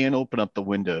can't open up the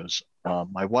windows.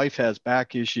 My wife has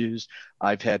back issues.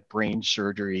 I've had brain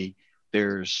surgery.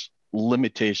 There's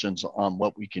limitations on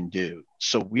what we can do.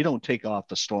 So we don't take off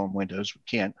the storm windows. We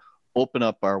can't open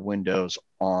up our windows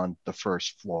on the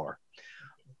first floor.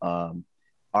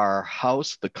 Our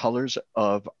house, the colors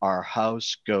of our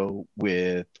house go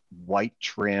with white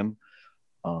trim.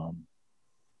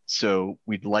 So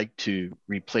we'd like to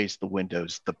replace the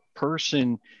windows. The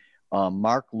person,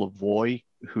 Mark Lavoie,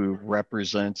 who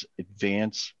represents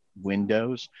Advanced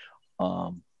Windows,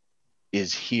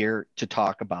 is here to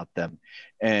talk about them.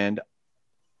 And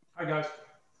hi guys.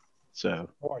 So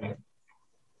how are you?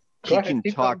 He can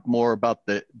talk more about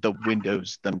the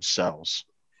windows themselves.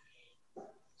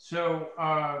 So,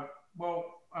 well,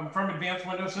 I'm from Advanced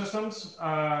Window Systems.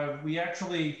 We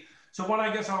actually, so one,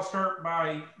 I guess I'll start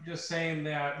by just saying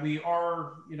that we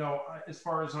are, you know, as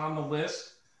far as on the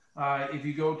list, if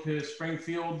you go to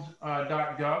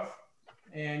springfield.gov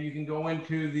and you can go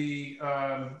into the,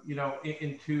 you know,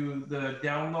 into the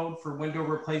download for window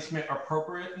replacement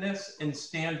appropriateness and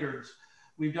standards.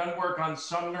 We've done work on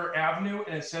Sumner Avenue,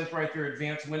 and it says right there,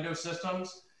 Advanced Window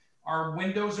Systems. Our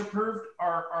windows approved,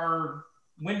 our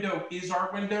window is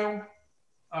our window,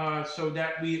 so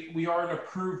that we are an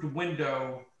approved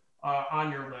window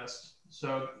on your list.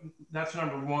 So that's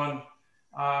number one.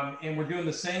 And we're doing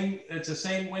the same, it's the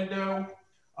same window.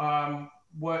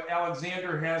 What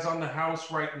Alexander has on the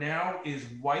house right now is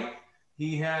white.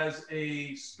 He has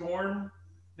a storm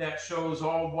that shows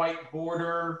all white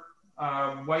border,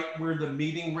 white where the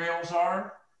meeting rails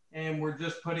are, and we're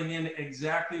just putting in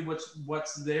exactly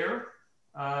what's there.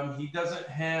 He doesn't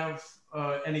have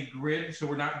any grid, so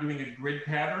we're not doing a grid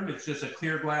pattern. It's just a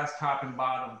clear glass top and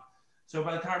bottom. So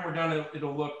by the time we're done,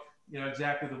 it'll look, you know,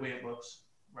 exactly the way it looks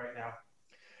right now.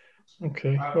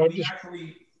 Okay. We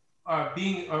actually,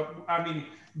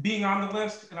 being on the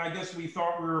list, and I guess we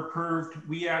thought we were approved,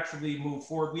 we actually moved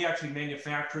forward. We actually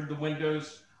manufactured the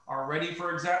windows already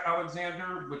for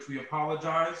Alexander, which we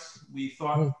apologize. We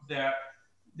thought that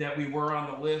we were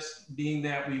on the list, being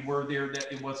that we were there,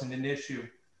 that it wasn't an issue.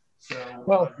 So,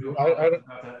 well,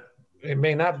 it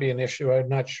may not be an issue. I'm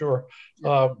not sure.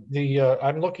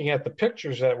 I'm looking at the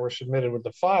pictures that were submitted with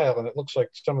the file, and it looks like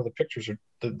some of the pictures are,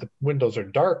 the windows are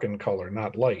dark in color,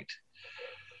 not light,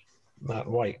 not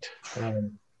white.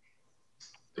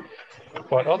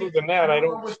 But other than that, I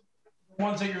don't. The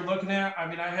ones that you're looking at, I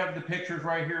mean, I have the pictures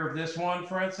right here of this one,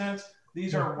 for instance.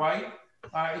 These are white.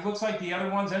 It looks like the other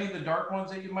ones, any of the dark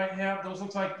ones that you might have, those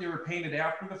look like they were painted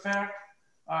after the fact,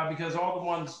 because all the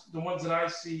ones that I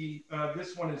see,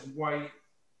 this one is white.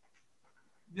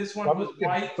 This one was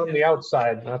white. From the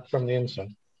outside, not from the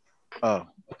inside. Oh.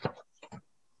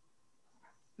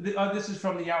 This is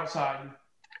from the outside.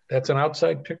 That's an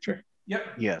outside picture? Yep.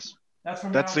 Yes.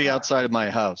 That's the outside of my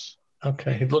house.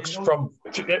 Okay, it looks from,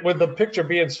 with the picture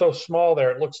being so small there,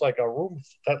 it looks like a roof.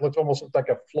 That looks almost like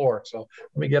a floor. So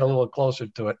let me get a little closer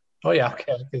to it. Oh yeah,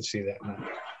 okay, I can see that now.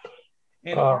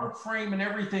 And our frame and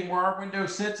everything where our window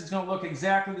sits is going to look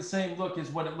exactly the same look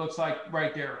as what it looks like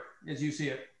right there as you see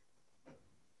it.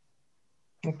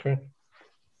 Okay.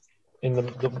 And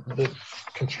the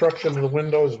construction of the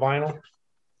window is vinyl?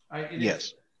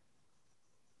 Yes.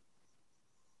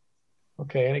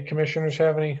 Okay, any commissioners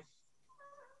have any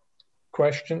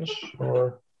questions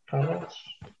or comments?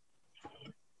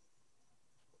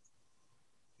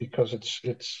 Because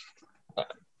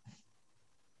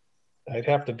I'd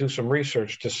have to do some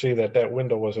research to see that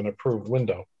window was an approved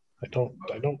window. I don't.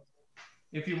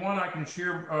 If you want, I can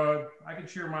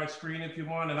share my screen if you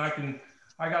want, and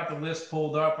I got the list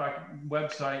pulled up,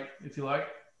 website if you like.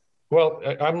 Well,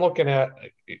 I'm looking at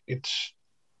it's.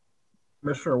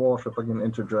 Commissioner Walsh, if I can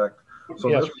interject. So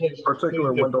yes, this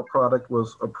particular window product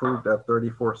was approved at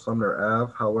 34 Sumner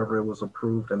Ave. However, it was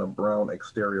approved in a brown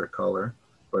exterior color,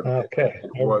 but it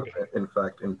was in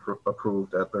fact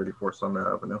approved at 34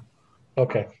 Sumner Avenue.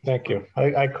 Okay, thank you.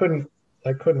 I couldn't.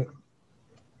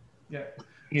 Yeah,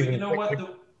 even, you know what?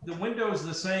 The window is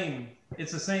the same.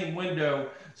 It's the same window.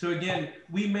 So again,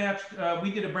 we matched.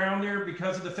 We did a brown there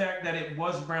because of the fact that it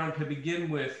was brown to begin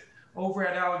with. Over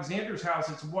at Alexander's house,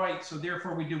 it's white, so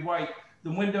therefore we do white.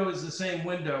 The window is the same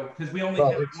window because we only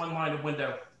have one line of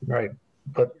window. Right,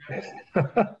 but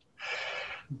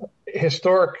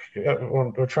historic.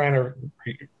 When we're trying to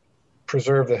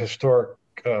preserve the historic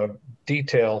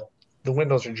detail, the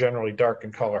windows are generally dark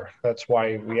in color. That's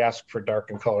why we ask for dark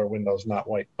in color windows, not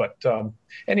white. But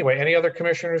anyway, any other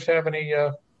commissioners have any?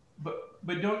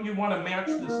 But don't you want to match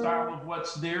the style of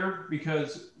what's there?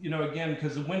 Because, you know, again,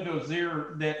 because the windows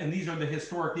there, and these are the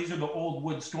historic, these are the old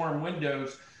wood storm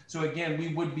windows. So again,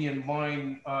 we would be in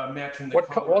line matching the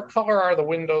what color are the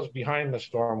windows behind the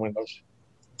storm windows?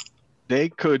 They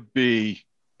could be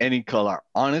any color.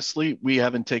 Honestly, we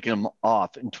haven't taken them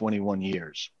off in 21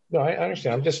 years. No, I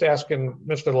understand. I'm just asking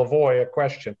Mr. Lavoie a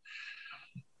question.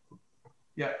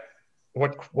 Yeah.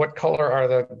 What color are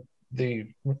the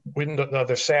window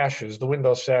the sashes, the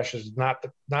window sashes, not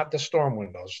the storm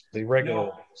windows, the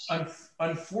regular ones?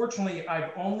 Unfortunately,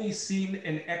 I've only seen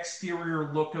an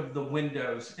exterior look of the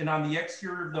windows, and on the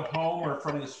exterior of the home or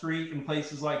from the street and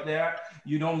places like that,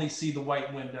 you'd only see the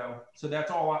white window. So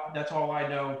that's all I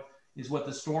know is what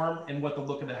the storm and what the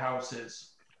look of the house is.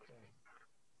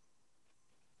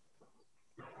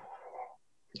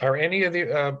 Are any of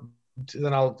the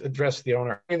then I'll address the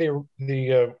owner. Are any of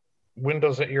the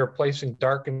windows that you're replacing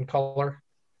dark in color?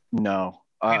 No.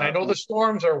 And I know the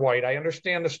storms are white. I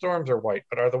understand the storms are white,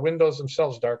 but are the windows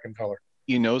themselves dark in color?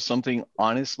 You know something?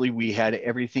 Honestly, we had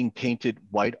everything painted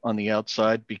white on the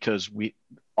outside because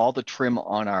all the trim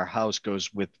on our house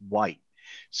goes with white.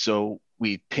 So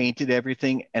we painted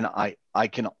everything, and I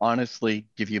can honestly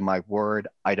give you my word,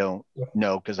 I don't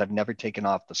know, because I've never taken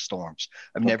off the storms.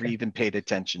 I've never even paid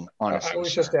attention, honestly. I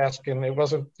was just asking. It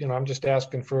wasn't, I'm just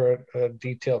asking for a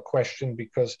detailed question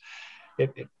because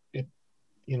it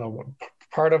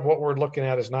part of what we're looking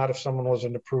at is not if someone was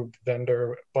an approved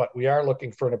vendor, but we are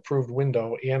looking for an approved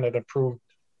window and an approved,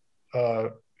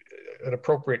 an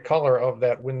appropriate color of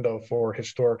that window for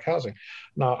historic housing.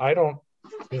 Now, I don't,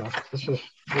 this is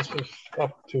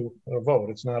up to a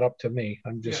vote. It's not up to me.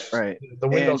 I'm just right. The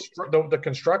windows, the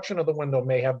construction of the window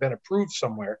may have been approved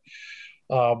somewhere,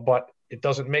 but it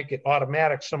doesn't make it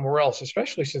automatic somewhere else,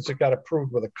 especially since it got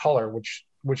approved with a color, which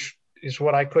is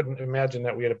what I couldn't imagine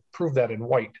that we had approved that in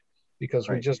white, because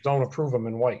we just don't approve them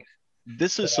in white.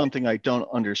 This is something I don't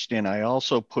understand. I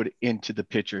also put into the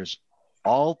pictures,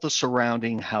 all the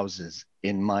surrounding houses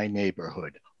in my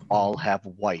neighborhood all have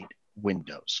white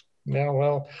windows. Yeah,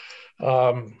 well,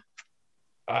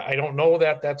 I don't know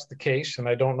that that's the case, and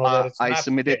I don't know that it's not. I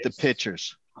submitted the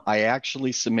pictures. I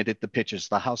actually submitted the pictures.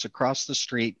 The house across the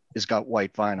street has got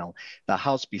white vinyl. The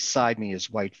house beside me is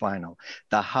white vinyl.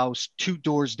 The house 2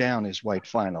 doors down is white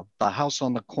vinyl. The house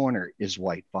on the corner is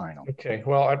white vinyl. Okay,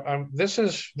 well, this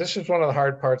is one of the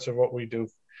hard parts of what we do,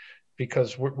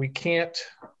 because we can't,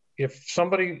 if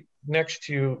somebody next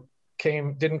to you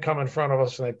didn't come in front of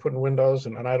us and they put in windows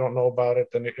and I don't know about it,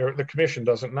 then the commission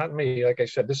doesn't, not me. Like I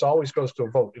said, this always goes to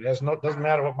a vote. It doesn't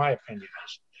matter what my opinion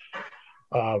is.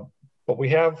 But we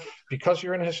have, because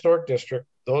you're in a historic district,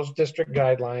 those district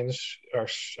guidelines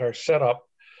are set up,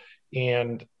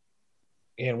 and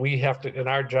we have to, and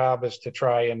our job is to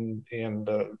try and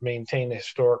maintain the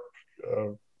historic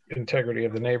integrity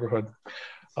of the neighborhood.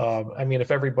 I mean, if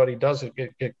everybody does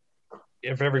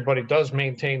if everybody does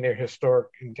maintain their historic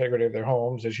integrity of their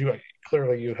homes, as you're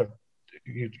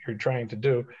trying to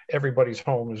do, everybody's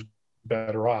home is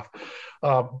better off.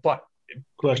 But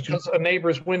because a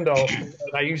neighbor's window, and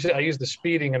I use the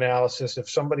speeding analysis.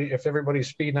 If everybody's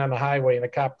speeding on the highway and a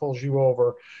cop pulls you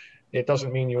over, it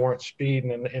doesn't mean you weren't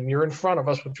speeding, and you're in front of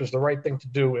us, which was the right thing to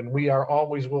do. And we are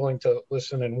always willing to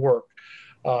listen and work.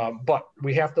 But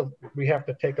we have to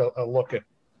take a look at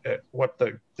what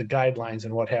the guidelines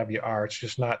and what have you are. It's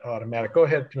just not automatic. Go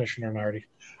ahead, Commissioner Nardi.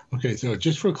 Okay, so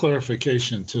just for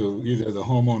clarification to either the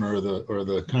homeowner or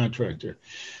the contractor,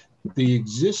 the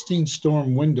existing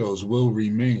storm windows will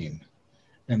remain,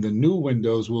 and the new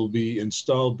windows will be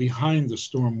installed behind the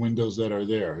storm windows that are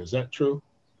there. Is that true?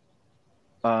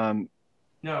 No,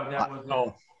 that was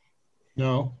no.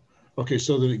 No? Okay,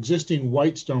 so the existing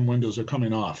white storm windows are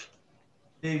coming off.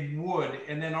 They would,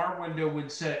 and then our window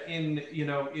would set in,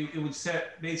 it would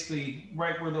set basically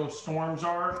right where those storms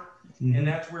are. Mm-hmm. And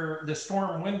that's where the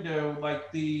storm window,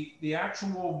 like the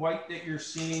actual white that you're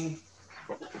seeing.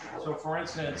 So for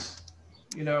instance,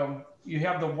 you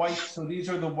have the white, so these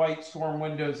are the white storm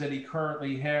windows that he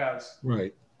currently has.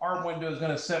 Right. Our window is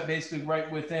going to set basically right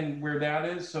within where that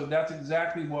is. So that's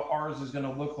exactly what ours is going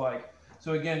to look like.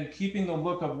 So again, keeping the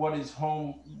look of what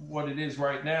it is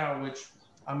right now, which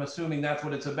I'm assuming that's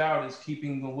what it's about, is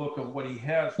keeping the look of what he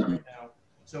has right now.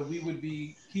 So we would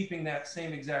be keeping that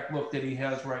same exact look that he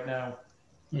has right now.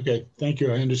 Okay, thank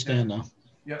you. I understand now.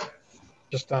 Yep.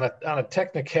 Just on a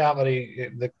technicality,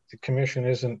 the commission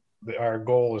isn't, our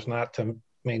goal is not to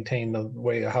maintain the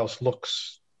way a house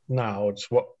looks now.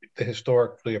 It's what the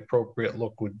historically appropriate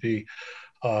look would be.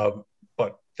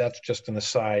 But that's just an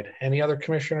aside. Any other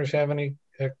commissioners have any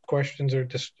questions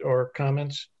or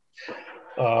comments?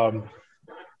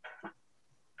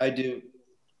 I do,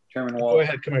 Chairman Wall. Go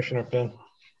ahead, Commissioner Finn.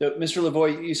 So, Mr.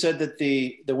 Lavoie, you said that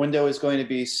the window is going to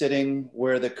be sitting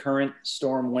where the current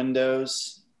storm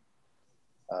windows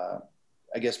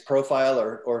I guess, profile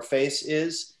or face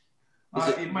is? Is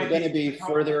it going to be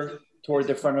further toward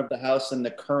the front of the house than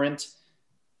the current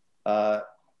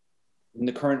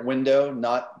window,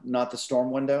 not the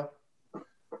storm window?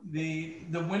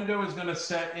 The window is going to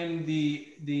set in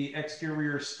the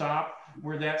exterior stop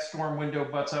where that storm window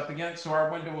butts up against. So our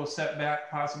window will set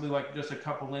back possibly like just a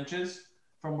couple inches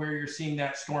from where you're seeing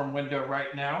that storm window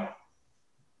right now.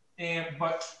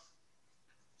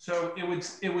 So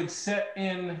it would set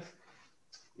in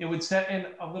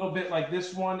a little bit like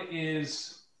this one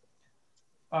is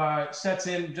sets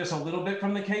in just a little bit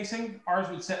from the casing. Ours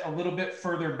would set a little bit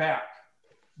further back,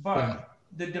 but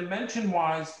the dimension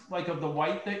wise, like of the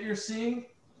white that you're seeing,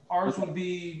 ours would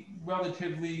be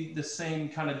relatively the same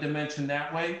kind of dimension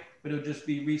that way, but it would just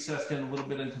be recessed in a little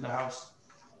bit into the house.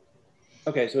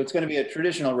 Okay, so it's going to be a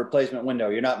traditional replacement window.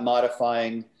 You're not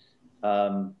modifying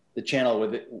the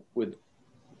channel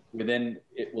within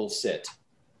it will sit.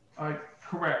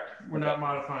 Correct. We're not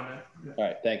modifying it. Yeah. All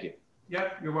right, thank you.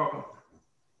 Yep, you're welcome.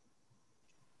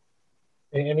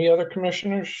 Any other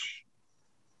commissioners?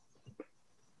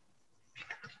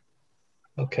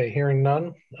 Okay, hearing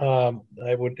none,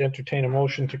 I would entertain a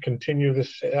motion to continue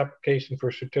this application for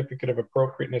a certificate of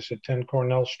appropriateness at 10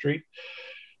 Cornell Street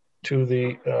to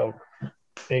the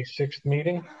May 6th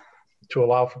meeting to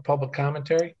allow for public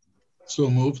commentary. So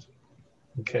moved.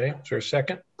 Okay, is there a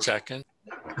second? Second.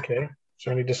 Okay, is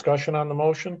there any discussion on the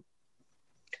motion?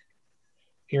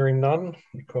 Hearing none,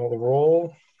 we call the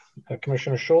roll.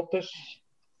 Commissioner Schultes?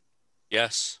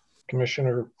 Yes.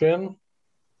 Commissioner Finn?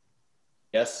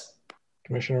 Yes.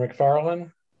 Commissioner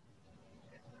McFarland?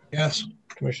 Yes.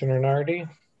 Commissioner Nardi?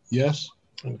 Yes.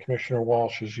 And Commissioner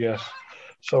Walsh is yes.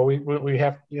 So we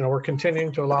have, we're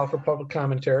continuing to allow for public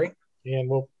commentary, and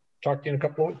we'll talk to you in a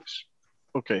couple of weeks.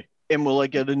 Okay. And will I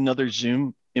get another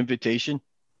Zoom invitation?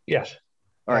 Yes.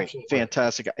 All right. Absolutely.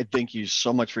 Fantastic. I thank you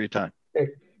so much for your time.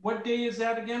 Okay. What day is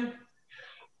that again?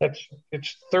 It's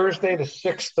Thursday, the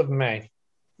 6th of May.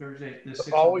 Thursday, the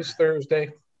 6th. Always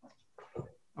Thursday.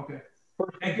 Okay.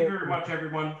 Thank you very much,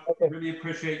 everyone. Okay. Really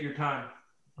appreciate your time.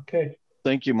 Okay.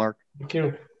 Thank you, Mark. Thank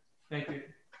you. Thank you.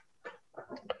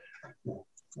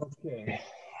 Okay.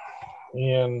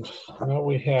 And now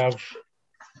we have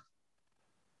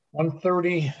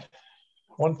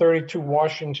 132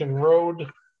 Washington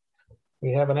Road.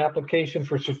 We have an application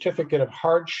for certificate of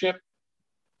hardship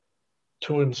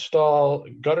to install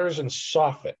gutters and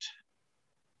soffit.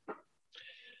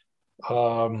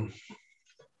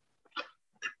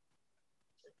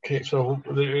 Okay, so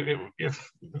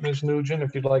if Ms. Nugent,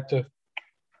 if you'd like to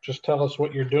just tell us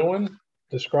what you're doing,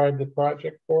 describe the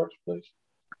project for us, please.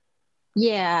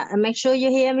 Yeah, and make sure you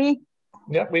hear me.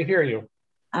 Yep, we hear you.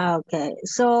 Okay,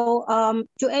 so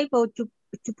to able to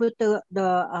put the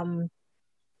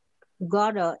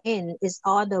gutter in, is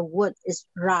all the wood is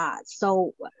rot.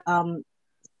 So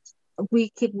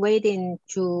we keep waiting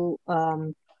to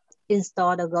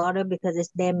install the gutter because it's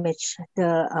damaged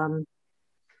the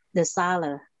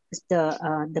cellar,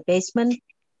 the basement.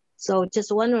 So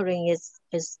just wondering is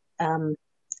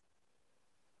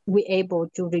we able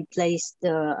to replace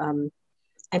the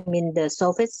the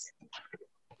soffits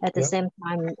at the same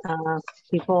time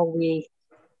before we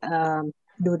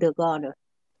do the gutter.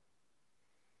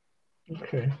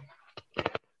 Okay.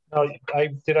 Now,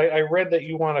 I read that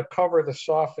you want to cover the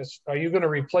soffits. Are you going to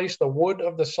replace the wood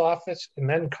of the soffits and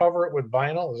then cover it with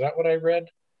vinyl? Is that what I read?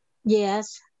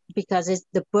 Yes, because it's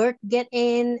the bird get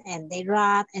in and they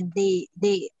rot and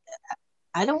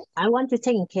I want to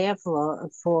take care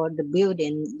for the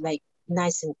building like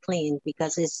nice and clean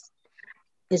because it's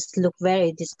look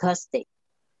very disgusting.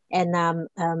 And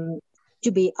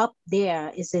to be up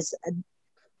there is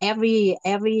every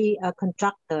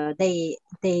contractor they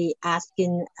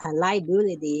asking a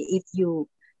liability if you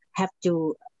have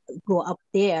to go up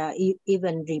there,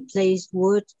 even replace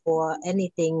wood or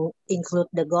anything, include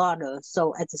the gutter.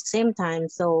 So at the same time,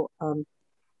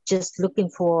 just looking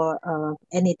for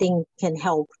anything can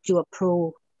help to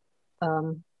approve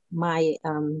my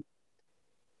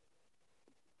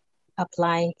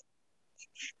application.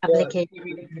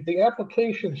 The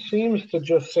application seems to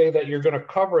just say that you're going to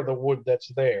cover the wood that's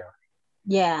there.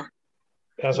 Yeah.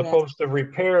 As opposed to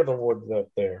repair the wood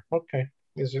that's there. Okay.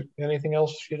 Is there anything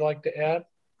else you'd like to add?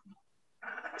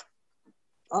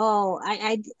 Oh,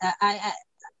 I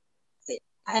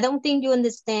don't think you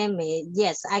understand me.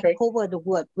 Yes, I cover the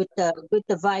wood with the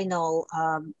vinyl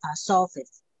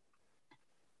surface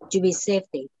to be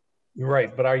safety.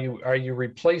 Right, but are you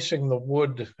replacing the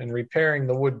wood and repairing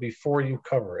the wood before you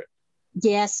cover it?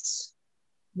 Yes.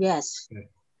 Yes. Okay.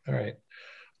 All right.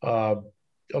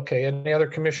 Okay. Any other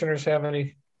commissioners have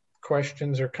any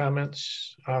questions or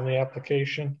comments on the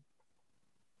application?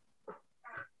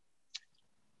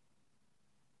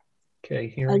 Okay,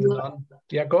 hearing none.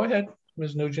 Yeah, go ahead,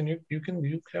 Ms. Nugent.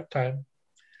 You have time.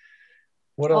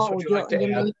 What else would you like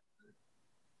to add?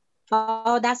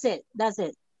 Oh, that's it. That's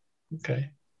it.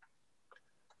 Okay.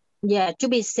 Yeah, to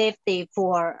be safety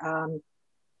for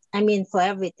I mean for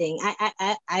everything.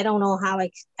 I don't know how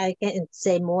I can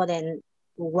say more than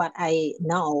what I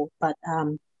know, but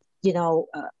you know,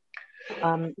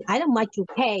 I don't much to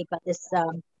pay, but it's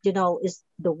you know, it's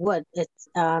the wood. It's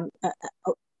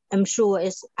I'm sure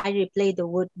it's I replace the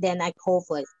wood, then I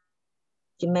cover it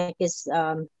to make it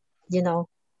you know.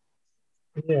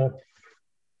 Yeah.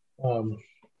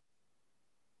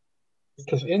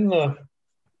 Because in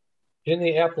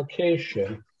the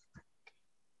application,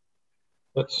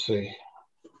 let's see,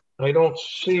 I don't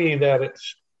see that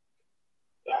it's,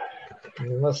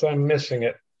 unless I'm missing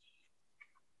it,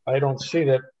 I don't see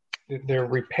that they're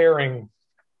repairing,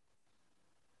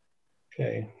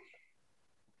 okay,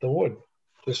 the wood.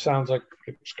 This sounds like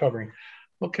it's covering.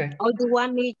 Okay. Oh, do you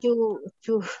want me to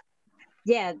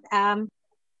yeah,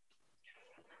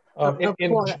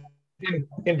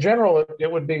 in general,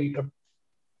 it would be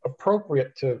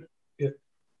appropriate to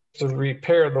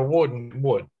repair the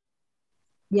wood.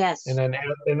 Yes. And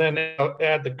then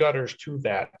add the gutters to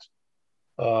that.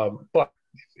 But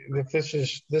if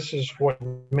this is what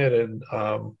admitted,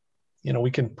 you know,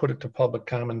 we can put it to public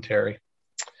commentary.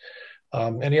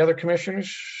 Any other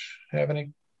commissioners have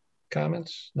any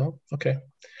comments? No? Okay.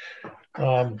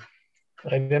 I'd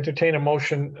entertain a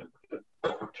motion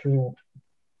to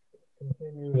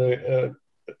continue the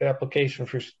application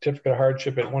for certificate of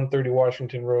hardship at 130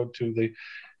 Washington Road to the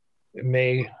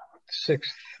May 6th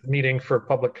meeting for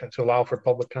to allow for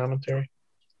public commentary.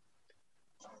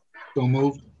 So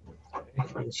moved.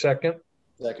 Second.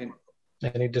 Second.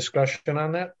 Any discussion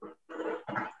on that?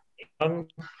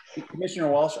 Commissioner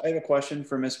Walsh, I have a question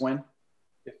for Ms. Nguyen.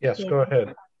 Yes, go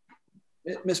ahead.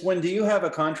 Ms. Nguyen, do you have a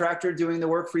contractor doing the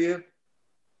work for you?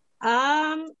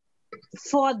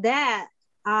 For that,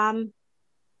 and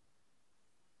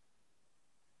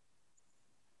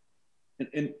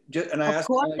I of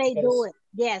course they do it.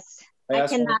 Yes, I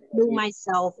cannot do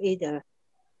myself either.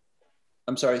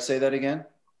 I'm sorry, say that again.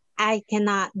 I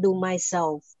cannot do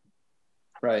myself.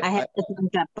 Right. I have the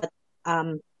contract, but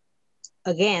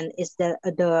again, it's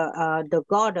the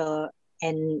gutter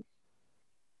and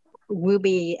will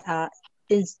be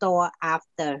installed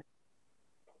after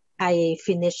I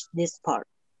finish this part.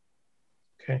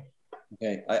 Okay.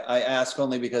 Okay. I ask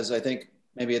only because I think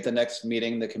maybe at the next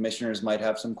meeting, the commissioners might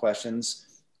have some questions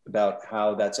about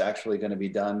how that's actually going to be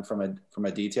done from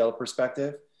a detailed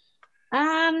perspective.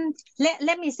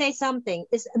 Let me say something.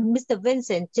 It's Mr.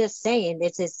 Vincent just saying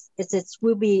it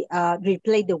will be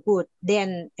replace the wood,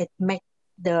 then it make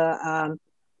the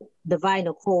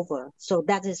vinyl cover. So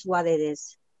that is what it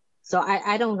is. So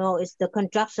I don't know if the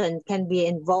construction can be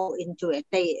involved into it.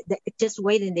 They just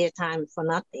waiting their time for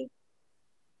nothing.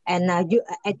 And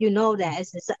you know that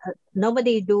it's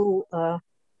nobody do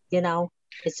you know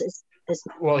it's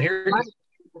well here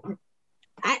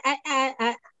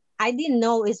I didn't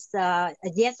know it's a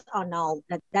yes or no.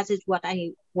 That is what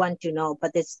I want to know.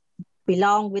 But it's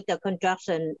belong with the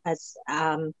construction as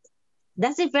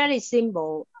that's it very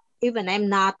simple. Even I'm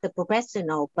not the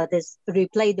professional, but it's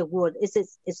replace the wood.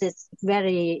 It's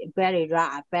very very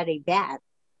rough, very bad.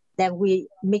 That we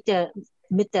Mr.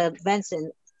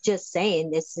 Benson just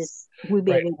saying this is we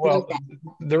be right. Well, that.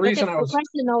 The reason I was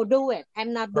professional do it.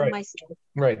 I'm not doing myself.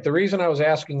 Right. The reason I was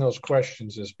asking those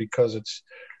questions is because it's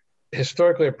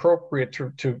historically appropriate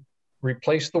to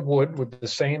replace the wood with the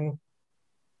same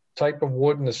type of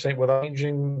wood and the same without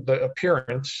changing the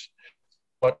appearance,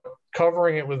 but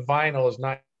covering it with vinyl is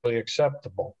not really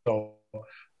acceptable. So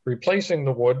replacing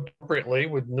the wood appropriately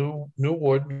with new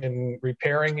wood and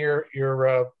repairing your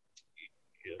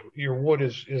wood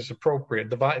is appropriate.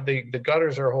 The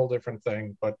gutters are a whole different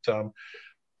thing, but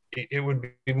it would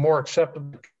be more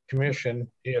acceptable to the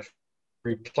commission if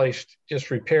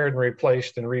just repaired and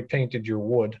replaced and repainted your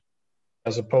wood,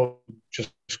 as opposed to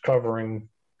just covering,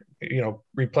 you know,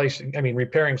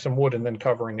 repairing some wood and then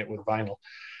covering it with vinyl.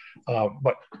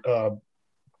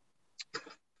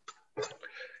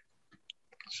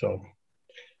 So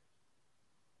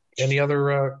any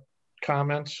other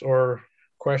comments or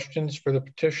questions for the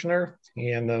petitioner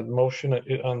and the motion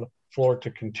on the floor to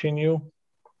continue?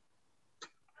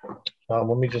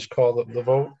 Let me just call the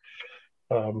vote.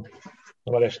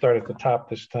 Let I start at the top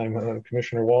this time.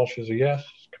 Commissioner Walsh is a yes.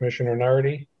 Commissioner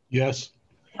Nardi? Yes.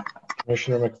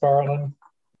 Commissioner McFarland?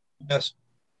 Yes.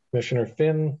 Commissioner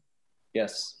Finn?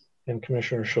 Yes. And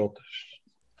Commissioner Schultes?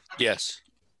 Yes.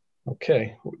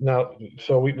 Okay, now,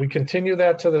 so we continue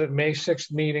that to the May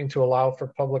 6th meeting to allow for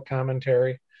public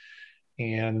commentary,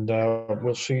 and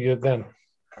we'll see you then.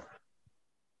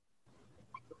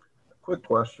 Quick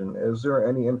question. Is there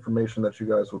any information that you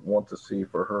guys would want to see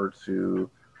for her to,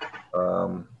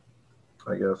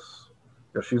 I guess,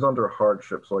 if she's under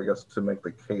hardship, so I guess to make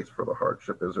the case for the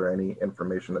hardship, is there any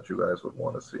information that you guys would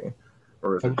want to see?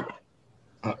 Or is it?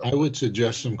 I would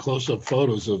suggest some close-up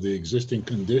photos of the existing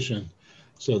condition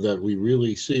so that we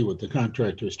really see what the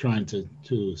contractor is trying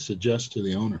to suggest to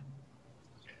the owner.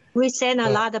 We sent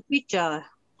a lot of pictures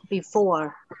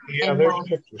before. Yeah, there's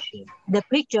pictures here. The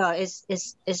picture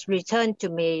is returned to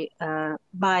me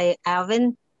by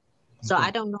Alvin. So I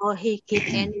don't know he keep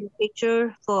any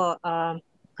picture for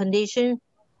condition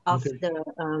of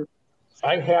the.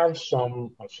 I have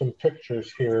some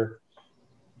pictures here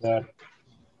that.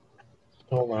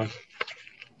 Hold on.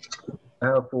 I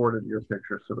have forwarded your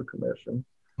pictures to the commission.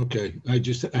 Okay, I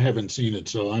haven't seen it,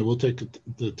 so I will take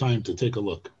the time to take a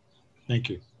look. Thank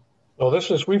you. Well,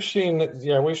 we've seen,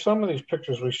 some of these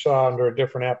pictures we saw under a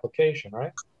different application,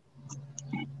 right?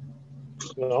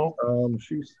 No?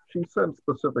 She sent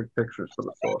specific pictures for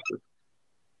the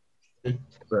sausage.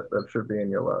 That should be in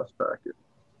your last packet.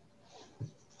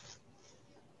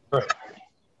 Right.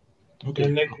 Okay.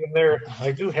 And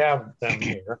I do have them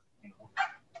here.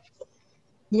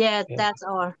 Yeah, that's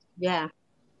all. Yeah.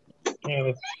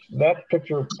 And that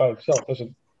picture by itself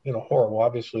isn't, horrible.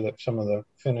 Obviously, that some of the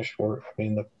finished work,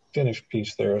 the finished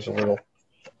piece there is a little.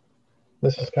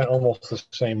 This is kind of almost the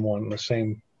same one, the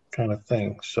same kind of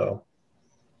thing. So,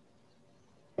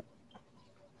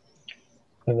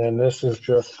 and then this is.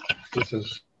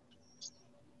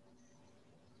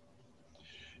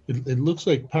 It looks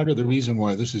like part of the reason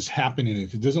why this is happening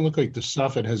is it doesn't look like the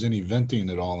soffit has any venting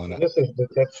at all in it. This is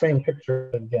that same picture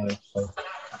again. So.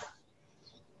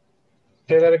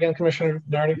 Say that again, Commissioner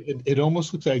Nardi. It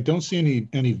almost looks like I don't see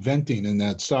any venting in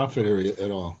that soffit area at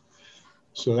all.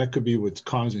 So that could be what's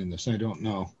causing this. I don't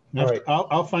know. Right.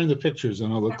 I'll find the pictures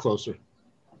and I'll look closer.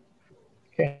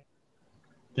 Okay.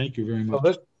 Thank you very much.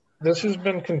 So this has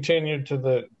been continued to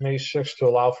the May 6th to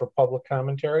allow for public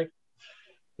commentary.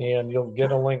 And you'll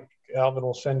get a link. Alvin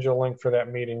will send you a link for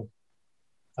that meeting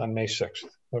on May 6th.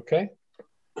 Okay?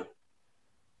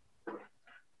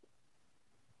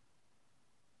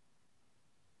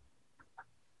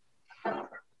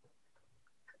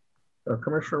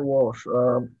 Commissioner Walsh,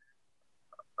 I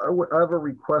have a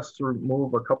request to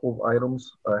remove a couple of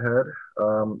items ahead.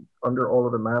 Under all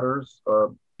of the matters,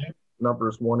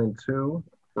 numbers 1 and 2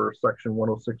 for section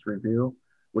 106 review.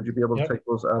 Would you be able to take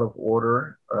those out of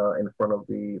order in front of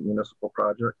the municipal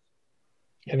project?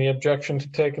 Any objection to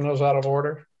taking those out of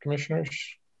order, commissioners?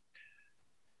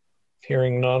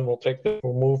 Hearing none, we'll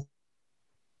move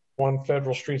 1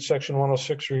 Federal Street, section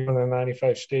 106 review, and then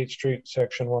 95 State Street,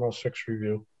 section 106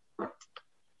 review.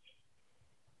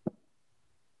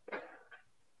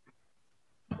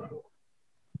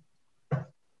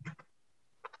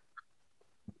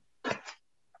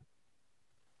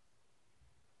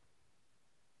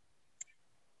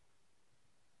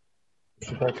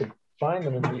 If I could find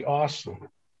them, it'd be awesome.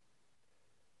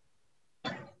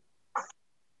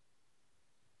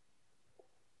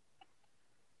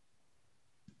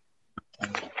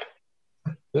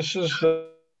 This is the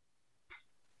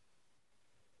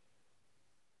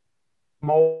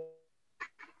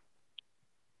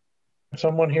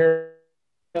someone here.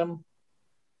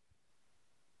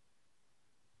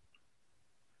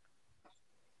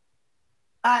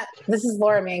 This is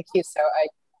Laura Mancuso.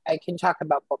 I can talk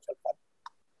about both of them.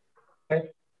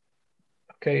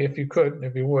 Okay, if you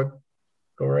would,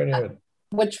 go right ahead.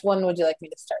 Which one would you like me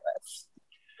to start with?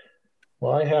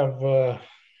 Well,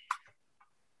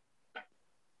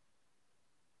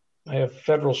 I have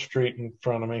Federal Street in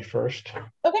front of me first.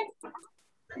 Okay.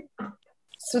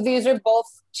 So these are both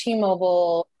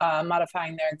T-Mobile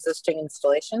modifying their existing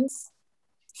installations.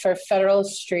 For Federal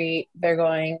Street, they're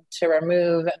going to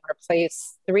remove and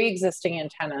replace 3 existing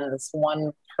antennas,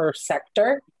 1 per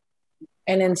sector,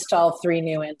 and install 3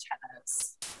 new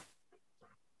antennas.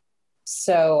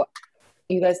 So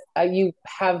you guys, you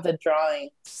have the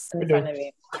drawings in front of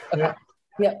you. Okay.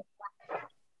 Yep.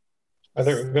 Are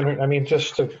there going to,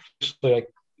 just to,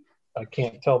 I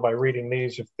can't tell by reading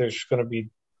these if there's going to be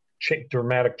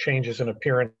dramatic changes in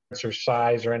appearance or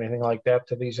size or anything like that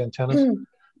to these antennas?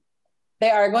 They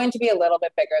are going to be a little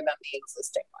bit bigger than the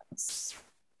existing ones.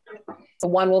 So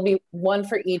one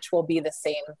for each will be the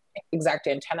same exact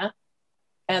antenna.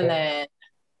 And then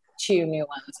 2 new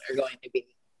ones are going to be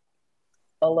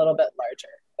a little bit larger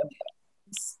than the other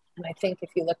ones. And I think if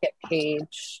you look at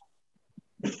page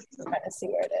I'm trying to see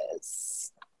where it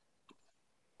is.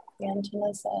 The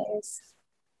antenna size.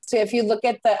 So if you look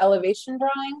at the elevation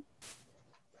drawing,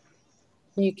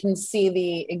 you can see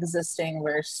the existing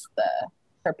versus the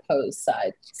proposed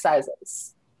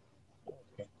sizes.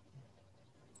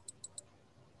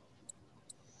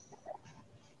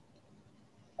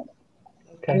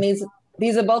 Okay. And these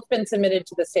have both been submitted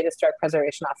to the State Historic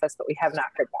Preservation Office, but we have not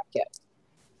heard back yet.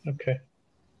 Okay.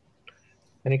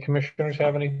 Any commissioners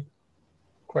have any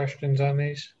questions on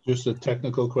these? Just a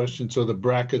technical question. So the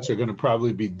brackets are going to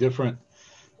probably be different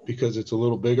because it's a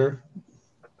little bigger?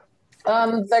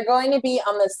 They're going to be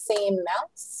on the same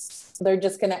mounts. They're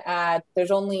just going to add,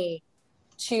 there's only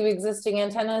 2 existing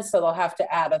antennas, so they'll have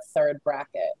to add a third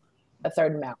bracket, a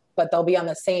third mount, but they'll be on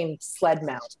the same sled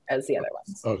mount as the other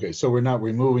ones. Okay, so we're not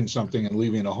removing something and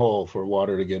leaving a hole for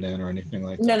water to get in or anything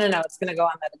like that? No, it's going to go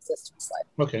on that existing sled.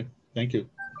 Okay, thank you.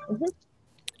 Mm-hmm.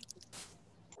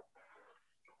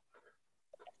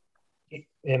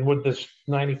 And would this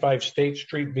 95 State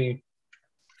Street be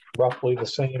roughly the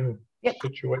same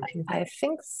situation? I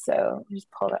think so. Just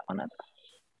pull that one up.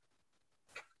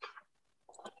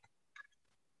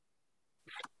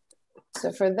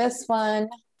 So for this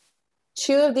one,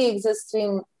 2 of the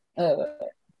existing, this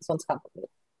one's complicated.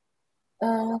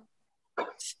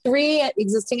 3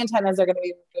 existing antennas are going to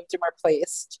be removed and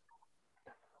replaced.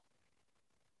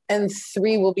 And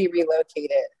 3 will be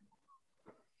relocated.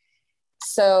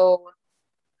 So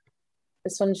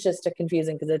this one's just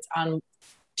confusing because it's on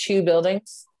 2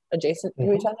 buildings adjacent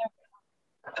to each other.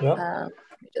 Yep. Let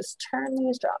me just turn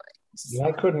these drawings. Yeah,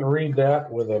 I couldn't read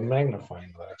that with a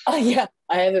magnifying glass. Oh yeah,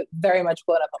 I have it very much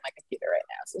blown up on my computer right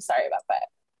now, so sorry about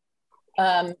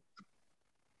that.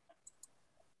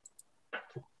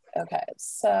 Okay,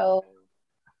 so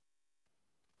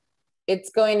it's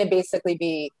going to basically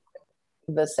be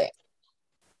the same.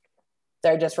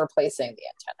 They're just replacing the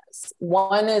antennas.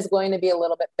 One is going to be a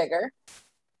little bit bigger,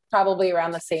 probably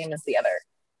around the same as the other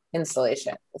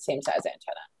installation, the same size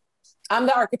antenna. I'm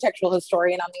the architectural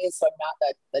historian on these, so I'm not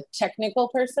the technical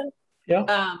person.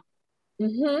 Yeah.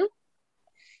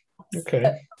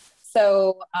 Okay.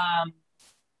 So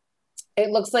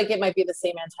it looks like it might be the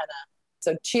same antenna.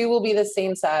 So 2 will be the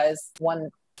same size. 1,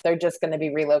 they're just going to be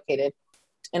relocated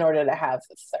in order to have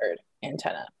the third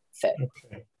antenna fit.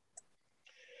 Okay.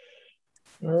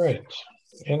 All right.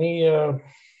 Any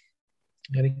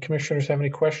commissioners have any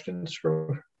questions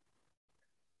for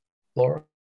Laura?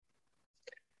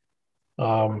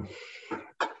 Or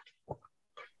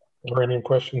any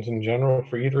questions in general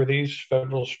for either of these,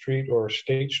 Federal Street or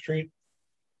State Street?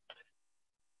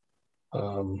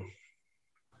 No.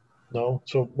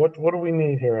 So what do we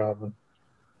need here, Alvin?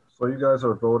 So you guys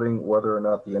are voting whether or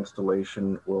not the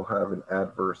installation will have an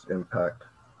adverse impact.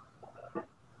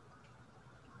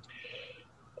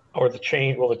 Or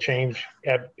will the change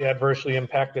adversely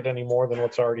impact it any more than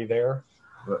what's already there?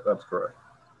 That's correct.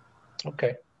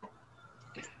 Okay.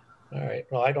 All right.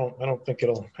 Well, I don't think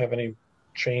it'll have any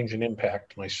change in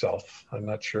impact myself. I'm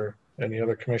not sure. Any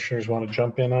other commissioners want to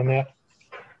jump in on that?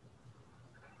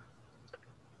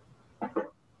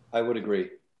 I would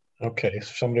agree. Okay. So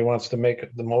if somebody wants to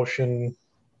make the motion,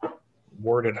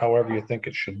 word it however you think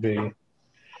it should be.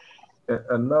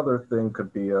 Another thing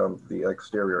could be the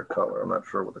exterior color. I'm not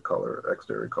sure what the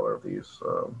exterior color of these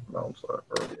mounts are,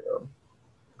 or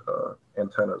the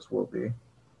antennas will be.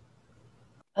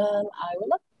 I will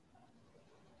look.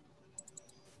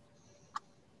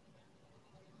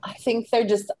 I think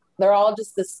they're all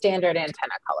just the standard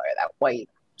antenna color, that white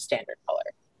standard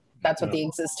color. That's what the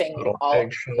existing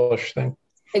eggshellish thing.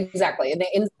 Exactly,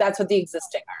 and that's what the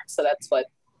existing are. So that's what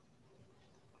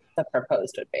the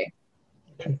proposed would be.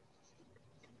 Okay.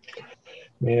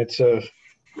 I mean, it's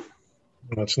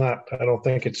not. I don't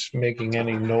think it's making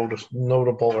any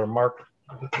notable or marked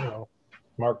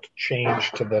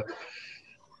change to the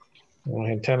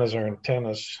antennas are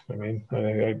antennas. I mean,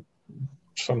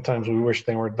 sometimes we wish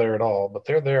they weren't there at all, but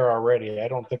they're there already. I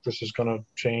don't think this is going to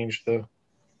change the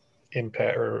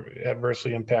impact or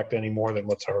adversely impact any more than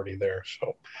what's already there.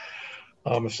 So,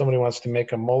 if somebody wants to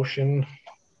make a motion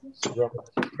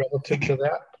relative to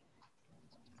that,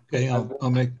 okay, I'll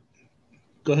make.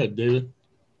 Go ahead, David.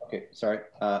 Okay, sorry.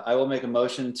 I will make a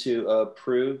motion to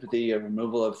approve the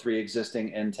removal of 3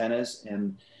 existing antennas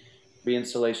and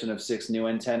reinstallation of 6 new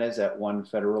antennas at 1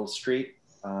 Federal Street,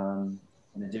 in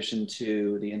addition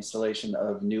to the installation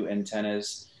of new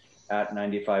antennas at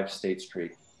 95 State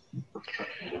Street.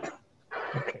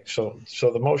 Okay, so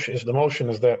the motion is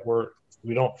that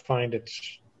we don't find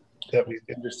it's that we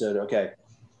understood. Okay.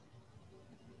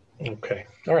 Okay.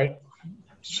 All right.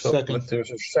 So there's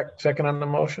a second on the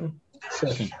motion.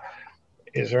 Second.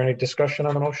 Is there any discussion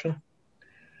on the motion?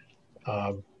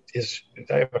 I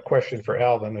have a question for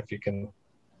Alvin, if you can,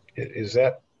 is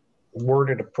that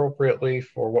worded appropriately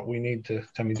for what we need to,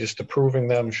 I mean, just approving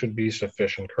them should be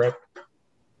sufficient, correct?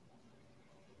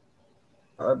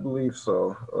 I believe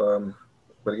so.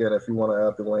 But again, if you want to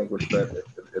add the language that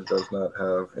it does not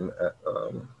have an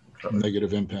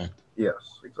negative impact.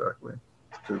 Yes, exactly,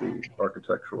 to the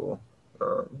architectural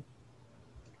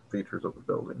features of the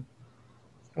building.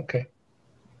 Okay.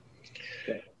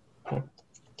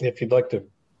 If you'd like to.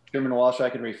 Chairman Walsh, I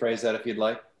can rephrase that if you'd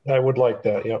like. I would like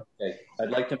that, yep. Okay.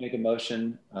 I'd like to make a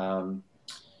motion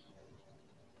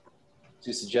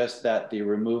to suggest that the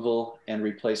removal and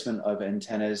replacement of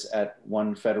antennas at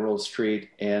 1 Federal Street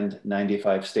and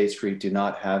 95 State Street do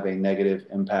not have a negative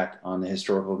impact on the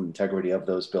historical integrity of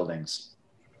those buildings.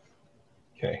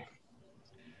 Okay.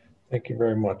 Thank you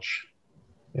very much.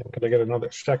 And could I get another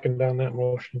second on that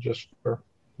motion just for?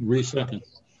 Re-second.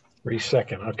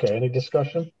 Re-second. Okay. Any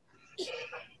discussion?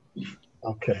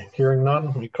 Okay. Hearing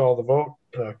none, we call the vote.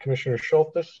 Commissioner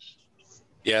Schultes?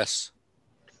 Yes.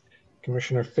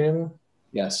 Commissioner Finn?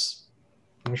 Yes.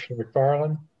 Commissioner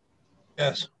McFarland?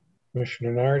 Yes.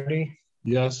 Commissioner Nardi?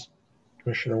 Yes.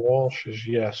 Commissioner Walsh is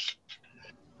yes.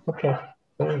 Okay.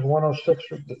 There's 106.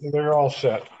 They're all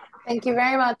set. Thank you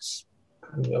very much.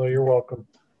 No, you're welcome.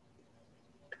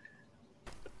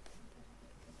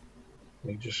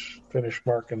 Let me just finish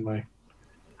marking my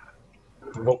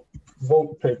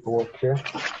vote paperwork here.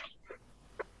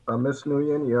 Ms.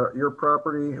 Nguyen, your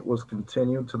property was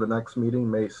continued to the next meeting,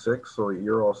 May 6th, so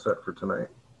you're all set for tonight.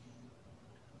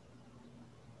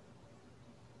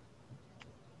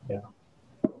 Yeah.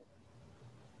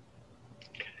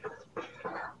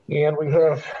 And we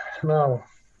have now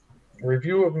a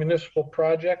review of municipal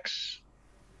projects.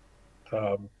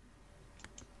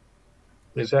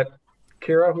 Is that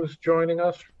Kira who's joining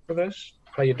us for this?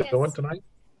 How you doing tonight?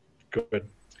 Good.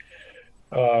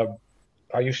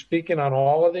 Are you speaking on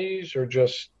all of these, or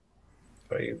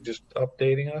are you just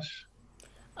updating us?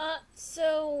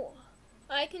 So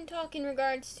I can talk in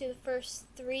regards to the first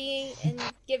 3 and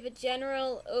give a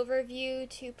general overview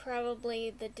to probably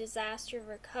the disaster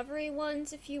recovery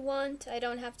ones if you want. I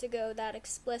don't have to go that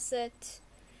explicit.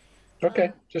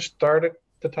 Okay, just start at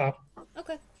the top.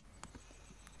 Okay.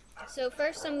 So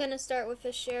first I'm going to start with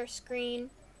a share screen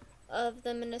of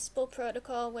the municipal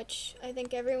protocol, which I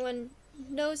think everyone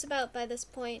knows about by this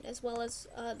point, as well as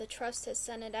the trust has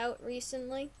sent it out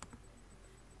recently.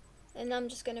 And I'm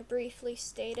just going to briefly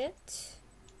state it.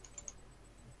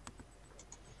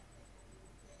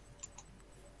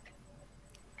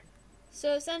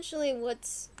 So essentially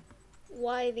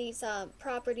why these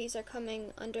properties are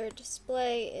coming under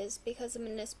display is because of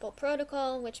municipal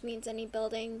protocol, which means any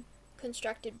building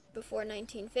constructed before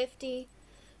 1950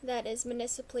 that is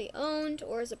municipally owned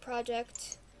or is a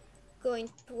project going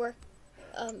to work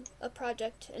a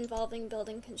project involving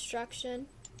building construction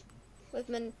with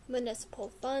municipal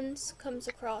funds comes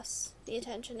across the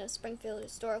attention of Springfield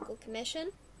Historical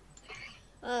Commission.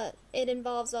 It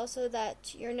involves also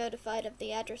that you're notified of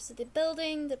the address of the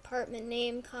building, department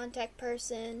name, contact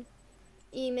person,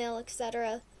 email,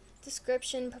 etc.,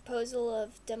 description, proposal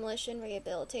of demolition,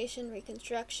 rehabilitation,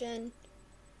 reconstruction,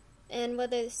 and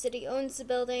whether the city owns the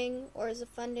building or is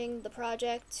funding the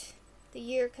project, the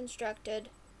year constructed.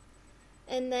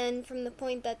 And then from the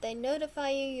point that they notify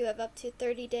you, you have up to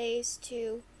 30 days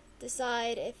to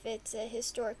decide if it's a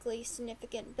historically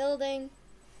significant building.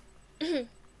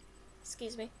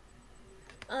 Excuse me.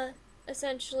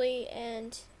 Essentially,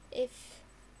 and if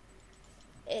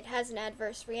it has an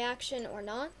adverse reaction or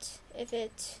not.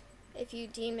 If you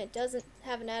deem it doesn't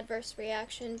have an adverse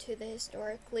reaction to the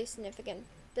historically significant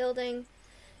building,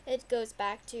 it goes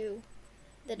back to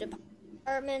the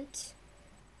department.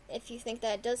 If you think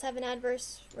that it does have an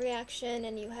adverse reaction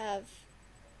and you have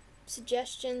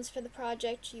suggestions for the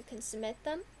project, you can submit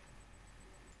them.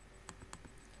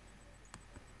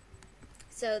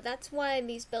 So that's why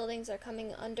these buildings are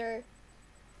coming under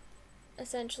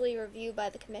essentially review by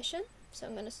the commission. So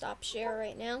I'm going to stop share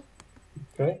right now.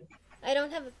 Okay. I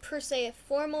don't have per se a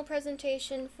formal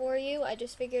presentation for you. I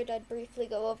just figured I'd briefly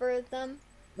go over them.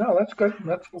 No, that's good.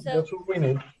 That's what we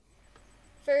need.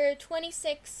 For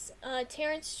 26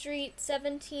 Terrence Street,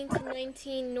 17 to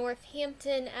 19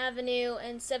 Northampton Avenue,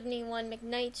 and 71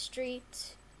 McKnight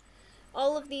Street,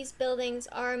 all of these buildings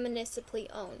are municipally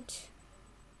owned,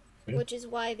 which is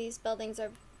why these buildings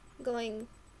are going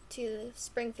to the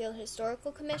Springfield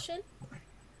Historical Commission.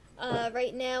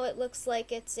 Right now it looks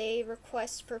like it's a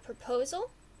request for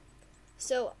proposal.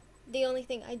 So the only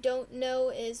thing I don't know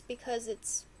is because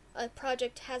a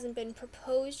project hasn't been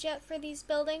proposed yet for these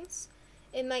buildings,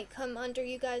 it might come under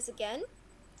you guys again,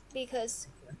 because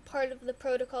part of the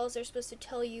protocols are supposed to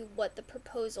tell you what the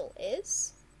proposal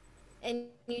is, and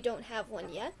you don't have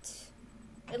one yet.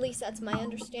 At least that's my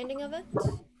understanding of it.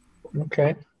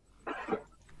 Okay.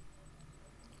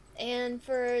 And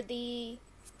for the,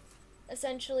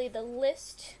 essentially the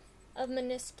list of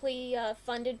municipally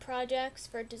funded projects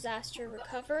for disaster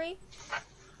recovery,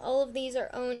 all of these are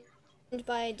owned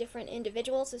by different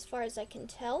individuals as far as I can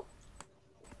tell.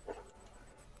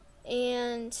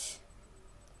 And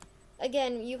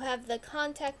again, you have the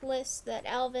contact list that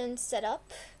Alvin set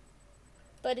up,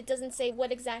 but it doesn't say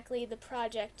what exactly the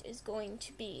project is going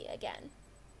to be again.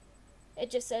 It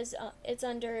just says it's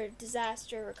under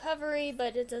disaster recovery,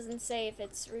 but it doesn't say if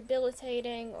it's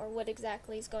rehabilitating or what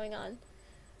exactly is going on.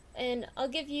 And I'll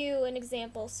give you an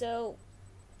example. So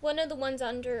one of the ones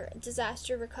under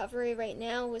disaster recovery right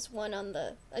now was one on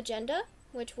the agenda,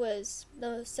 which was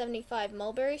the 75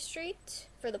 Mulberry Street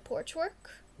for the porch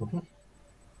work. Mm-hmm.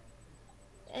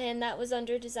 And that was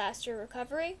under disaster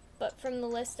recovery. But from the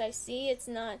list I see, it's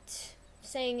not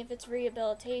saying if it's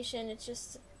rehabilitation, it's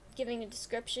just giving a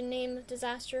description name of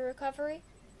disaster recovery.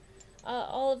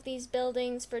 All of these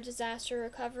buildings for disaster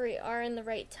recovery are in the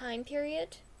right time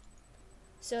period.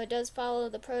 So it does follow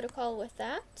the protocol with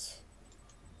that.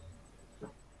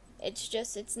 It's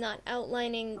just, it's not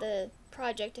outlining the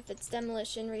project if it's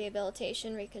demolition,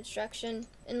 rehabilitation, reconstruction,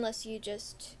 unless you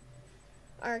just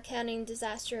are counting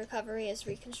disaster recovery as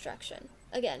reconstruction.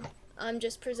 Again, I'm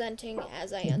just presenting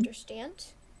as I understand.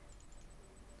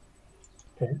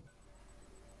 Okay.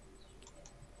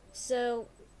 So,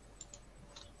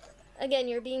 again,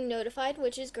 you're being notified,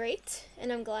 which is great,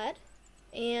 and I'm glad.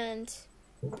 And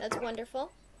that's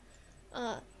wonderful.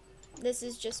 This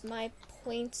is just my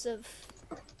points of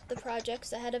the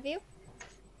projects ahead of you.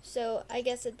 So I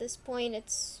guess at this point,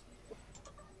 it's,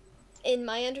 in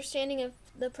my understanding of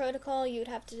the protocol, you would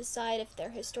have to decide if they're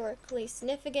historically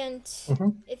significant, Mm-hmm.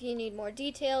 if you need more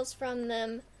details from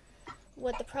them,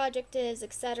 what the project is,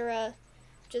 etc.,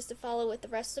 just to follow with the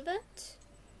rest of it.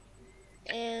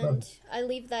 And I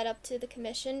leave that up to the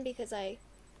commission because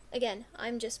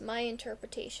I'm just my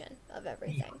interpretation of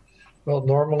everything. Well,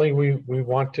 normally we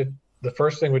wanted, the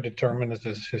first thing we determine is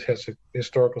it has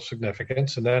historical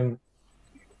significance, and then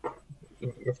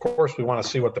of course we want to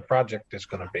see what the project is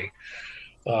going to be.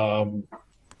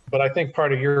 But I think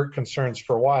part of your concerns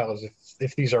for a while is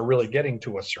if these are really getting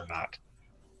to us or not.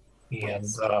 And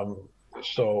Yes.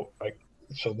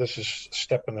 So this is a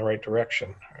step in the right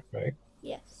direction, right?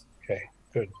 Yes. Okay,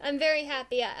 good. I'm very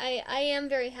happy. I am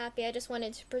very happy. I just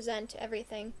wanted to present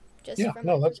everything just from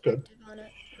no, my that's good. perspective on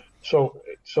it. So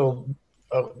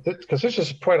because this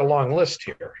is quite a long list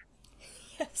here.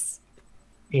 Yes.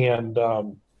 And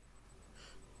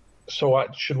so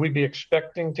should we be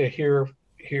expecting to hear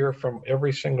from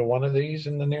every single one of these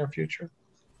in the near future?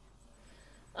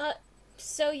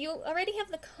 So you already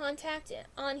have the contact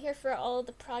on here for all of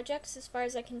the projects, as far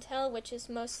as I can tell, which is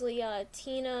mostly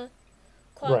Tina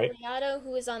Quagliato, right, who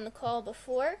was on the call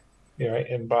before. Yeah, right,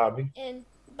 and Bobby. And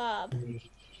Bob.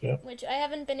 Yeah. Which I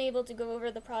haven't been able to go over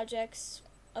the projects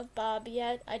of Bob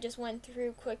yet. I just went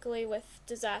through quickly with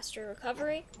disaster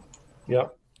recovery.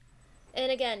 Yep.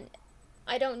 And again,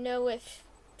 I don't know if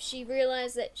she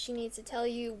realized that she needs to tell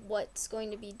you what's going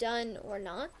to be done or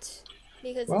not,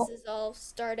 because this is all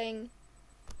starting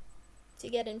to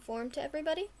get informed to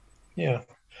everybody. Yeah.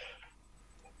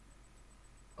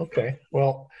 Okay.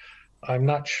 Well, I'm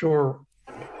not sure.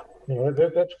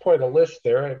 That's quite a list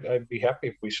there. I'd be happy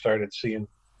if we started seeing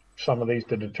some of these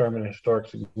to determine historic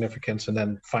significance and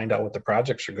then find out what the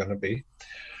projects are going to be.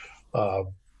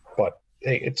 But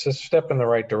hey, it's a step in the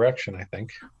right direction, I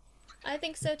think. I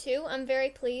think so too. I'm very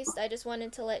pleased. I just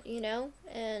wanted to let you know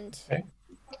and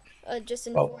just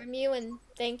inform you, and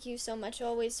thank you so much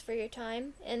always for your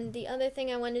time. And the other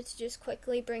thing I wanted to just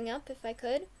quickly bring up, if I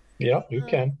could. Yeah, you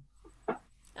can.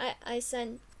 I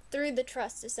sent, through the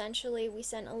trust essentially, we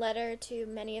sent a letter to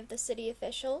many of the city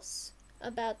officials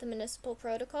about the municipal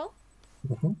protocol.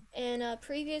 Mm-hmm. And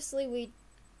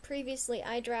previously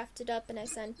I drafted up and I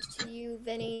sent to you,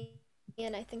 Vinny,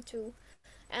 and I think to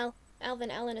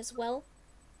Alvin Allen as well,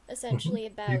 essentially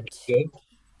about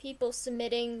people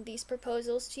submitting these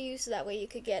proposals to you, so that way you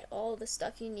could get all the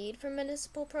stuff you need for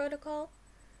municipal protocol,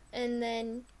 and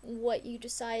then what you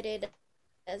decided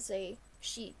as a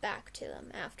sheet back to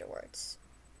them afterwards.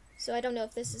 So I don't know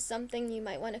if this is something you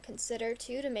might want to consider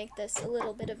too, to make this a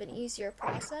little bit of an easier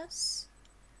process,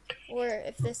 or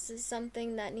if this is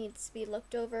something that needs to be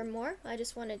looked over more. I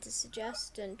just wanted to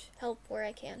suggest and help where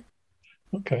I can.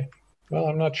 Okay. Well,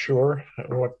 I'm not sure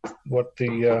what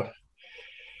the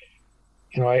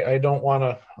you know, I don't want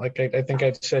to, like I think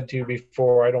I'd said to you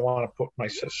before, I don't want to put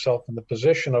myself in the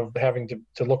position of having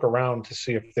to look around to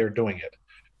see if they're doing it.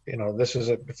 You know, if this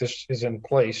is in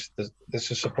place,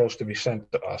 this is supposed to be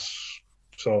sent to us.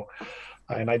 So,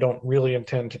 and I don't really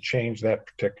intend to change that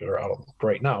particular outlook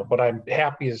right now, but I'm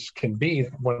happy as can be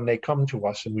when they come to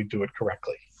us and we do it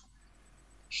correctly.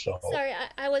 So sorry,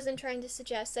 I wasn't trying to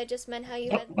suggest. I just meant how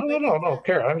you had. No,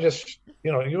 Karen. I'm just,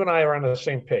 you know, you and I are on the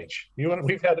same page.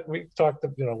 We've talked.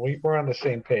 You know, we're on the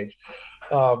same page.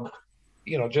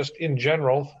 You know, just in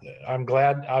general, I'm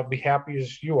glad. I'll be happy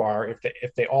as you are if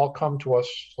they all come to us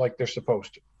like they're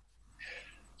supposed to.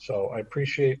 So I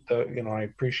appreciate I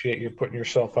appreciate you putting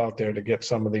yourself out there to get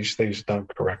some of these things done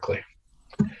correctly.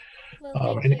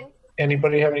 Well, thank you.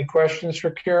 Anybody have any questions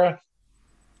for Kira?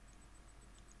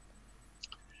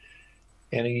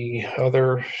 Any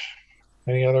other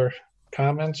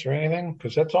comments or anything?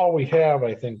 Because that's all we have,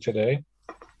 I think, today.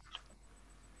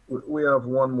 We have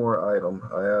one more item.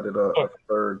 I added a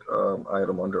third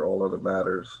item under all other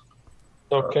matters.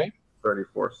 Okay.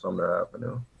 34 Sumner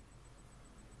Avenue.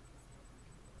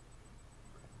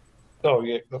 Oh,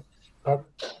 yeah.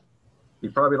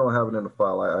 You probably don't have it in the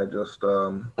file. I just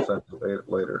sent it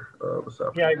later this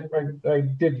afternoon. Yeah, I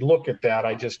did look at that.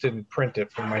 I just didn't print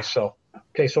it for myself.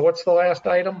 Okay, so what's the last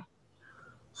item?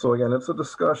 So again, it's a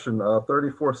discussion,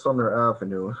 34 Sumner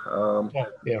Avenue.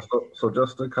 So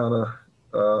just to kind of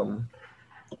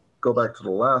go back to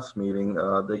the last meeting,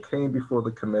 they came before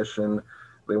the commission.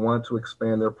 They wanted to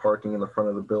expand their parking in the front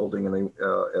of the building, and they,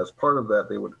 as part of that,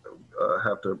 they would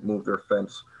have to move their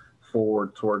fence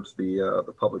forward towards the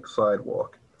public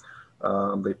sidewalk.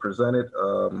 They presented,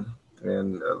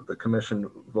 and the commission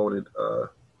voted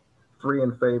 3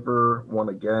 in favor, 1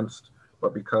 against.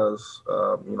 But because,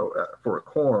 for a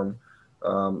quorum,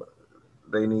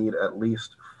 they need at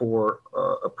least 4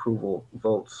 approval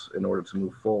votes in order to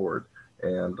move forward.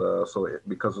 And so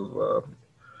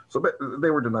they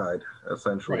were denied,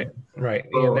 essentially. Right.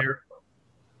 So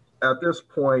at this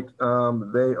point, they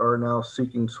are now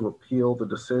seeking to appeal the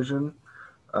decision.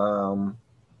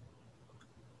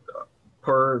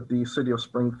 Per the City of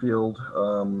Springfield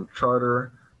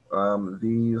charter,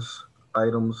 these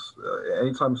items,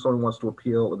 anytime someone wants to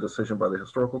appeal a decision by the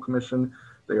Historical Commission,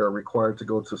 they are required to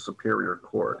go to Superior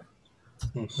Court.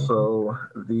 So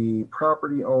the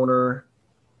property owner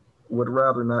would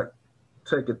rather not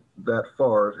take it that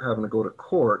far, having to go to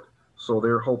court. So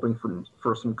they're hoping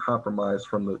for some compromise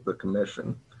from the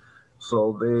commission.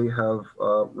 So they have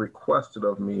requested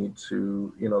of me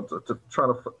to try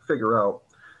to figure out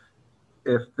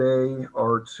if they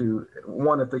are to,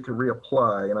 if they can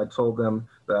reapply. And I told them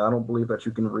that I don't believe that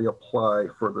you can reapply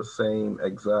for the same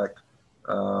exact.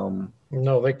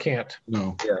 No, they can't.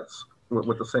 No. Yes,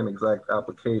 with the same exact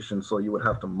application. So you would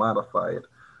have to modify it.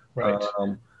 Right.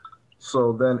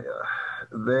 So then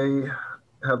they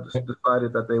have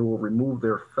decided that they will remove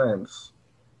their fence,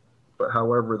 but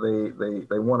however,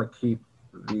 they want to keep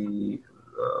the,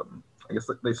 I guess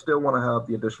they still want to have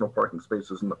the additional parking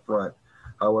spaces in the front.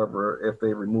 However, if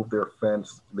they remove their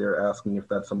fence, they're asking if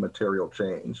that's a material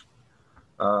change.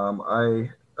 I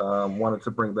wanted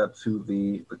to bring that to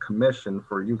the commission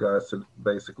for you guys to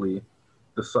basically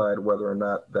decide whether or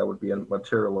not that would be a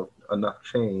material enough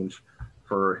change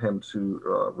for him to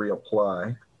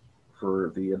reapply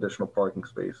for the additional parking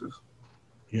spaces.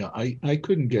 Yeah, I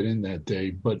couldn't get in that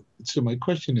day, but so my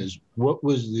question is, what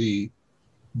was the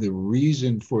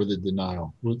reason for the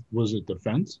denial? Was it the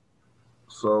fence?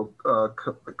 So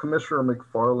Commissioner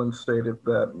McFarland stated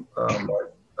that,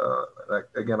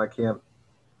 again, I can't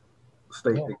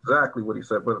state exactly what he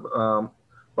said, but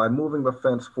by moving the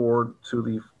fence forward to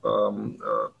the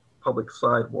public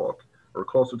sidewalk or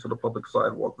closer to the public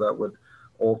sidewalk, that would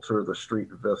alter the street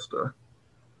vista.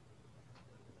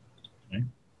 Okay.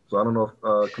 So I don't know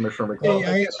if Commissioner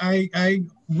McFarland. Hey, I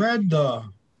read the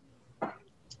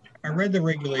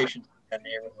regulations in that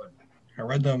neighborhood. I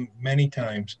read them many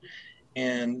times,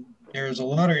 and there's a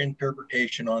lot of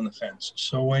interpretation on the fence.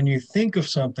 So when you think of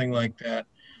something like that,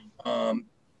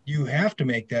 you have to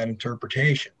make that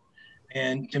interpretation.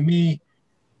 And to me,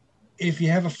 if you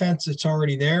have a fence that's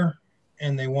already there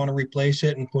and they want to replace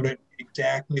it and put it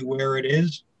exactly where it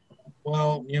is,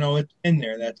 well, it's in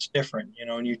there. That's different,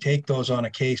 and you take those on a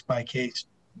case-by-case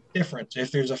difference. If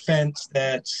there's a fence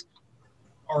that's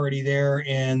already there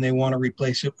and they want to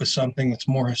replace it with something that's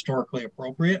more historically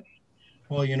appropriate,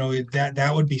 well,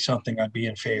 that would be something I'd be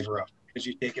in favor of, because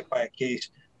you take it by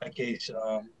case. If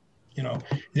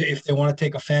they want to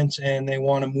take a fence and they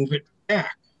want to move it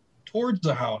back towards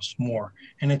the house more,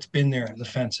 and it's been there, the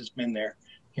fence has been there,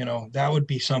 that would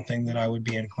be something that I would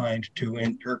be inclined to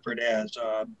interpret as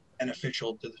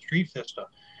beneficial to the street vista.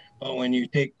 But when you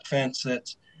take the fence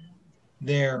that's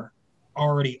there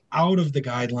already out of the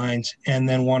guidelines and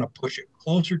then want to push it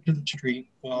closer to the street,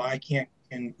 well, I can't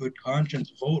in good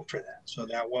conscience vote for that. So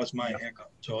that was my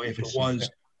hiccup. So if it was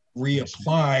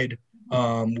reapplied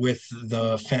with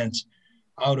the fence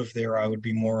out of there, I would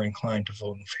be more inclined to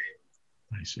vote in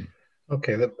favor. I see.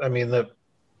 Okay, I mean,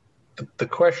 the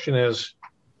question is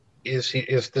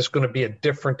this going to be a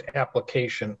different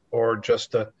application or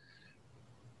just a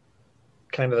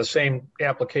kind of the same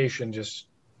application, just,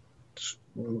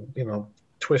 you know,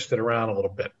 twisted around a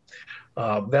little bit?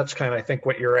 That's kind of, I think,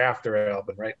 what you're after,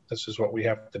 Alvin, right? This is what we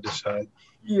have to decide.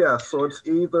 Yeah, so it's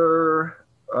either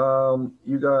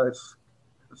you guys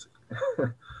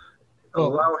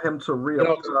allow him to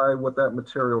reapply with that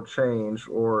material change,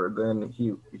 or then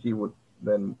he would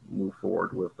then move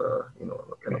forward with you know,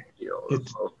 an appeal.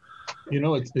 So, you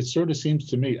know, it sort of seems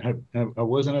to me, I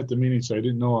wasn't at the meeting, so I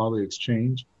didn't know all the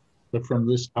exchange, but from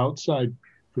this outside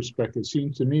perspective, it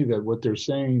seems to me that what they're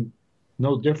saying,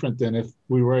 no different than if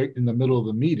we were right in the middle of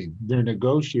the meeting. They're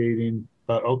negotiating,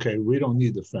 okay, we don't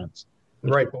need the fence.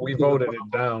 Right, but we voted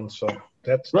it down, so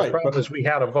that's right. The problem is we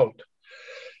had a vote.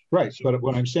 Right, but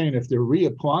what I'm saying, if they're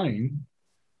reapplying,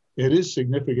 it is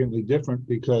significantly different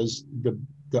because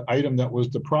the item that was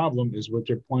the problem is what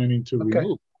they're planning to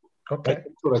remove. Okay, that's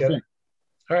what I think.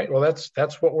 All right, well,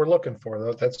 that's what we're looking for,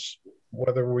 though. That's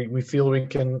whether we feel they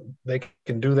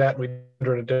can do that.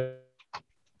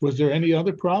 Was there any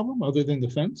other problem other than the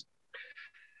fence?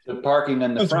 The parking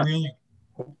in the front.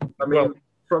 I mean,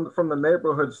 from the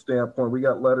neighborhood standpoint, we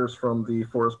got letters from the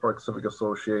Forest Park Civic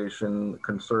Association,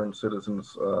 concerned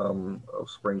citizens of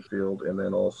Springfield, and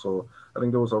then also I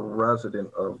think there was a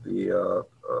resident of the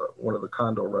one of the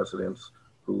condo residents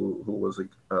who was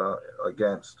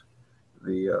against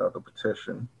the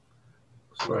petition.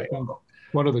 So, right.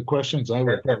 One of the questions I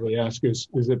would probably ask is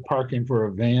it parking for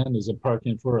a van? Is it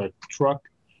parking for a truck?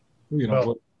 You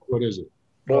know, what is it?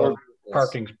 Well,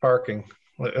 parking's parking.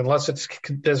 Unless it's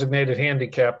designated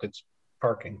handicapped, it's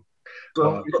parking.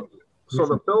 So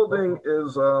the building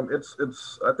is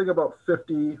it's I think about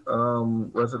 50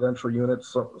 residential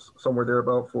units, somewhere there,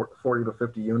 about 40 to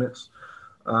 50 units.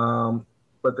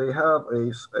 But they have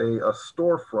a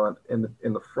storefront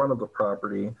in the front of the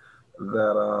property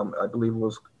that I believe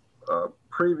was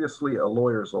previously a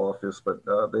lawyer's office, but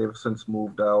they've since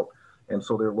moved out, and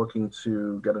so they're looking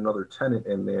to get another tenant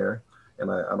in there. And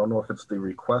I don't know if it's the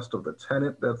request of the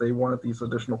tenant that they wanted these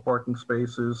additional parking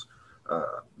spaces,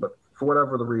 but for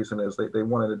whatever the reason is, they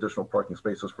wanted additional parking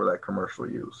spaces for that commercial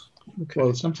use. Okay.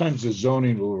 Well, sometimes the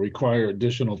zoning will require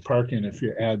additional parking if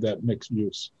you add that mixed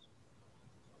use.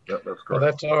 Yep, that's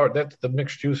correct. Well, that's the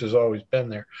mixed use has always been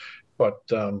there, but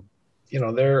you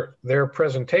know, their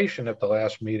presentation at the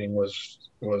last meeting was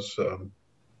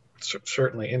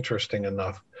certainly interesting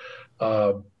enough,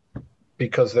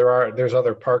 because there's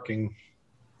other parking.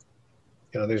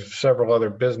 You know, there's several other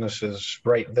businesses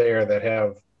right there that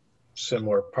have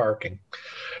similar parking,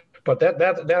 but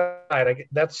that's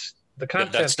the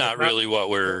content. That's not really what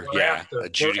we're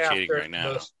adjudicating right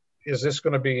now. Is this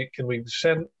going to be? Can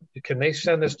they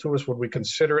send this to us? Would we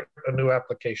consider it a new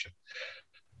application?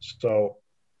 So,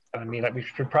 I mean, we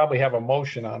should probably have a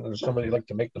motion on it. Does somebody like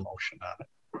to make the motion on it?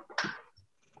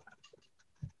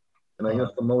 And I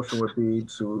guess the motion would be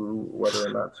to whether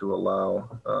or not to allow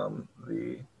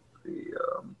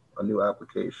a new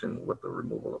application with the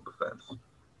removal of the fence.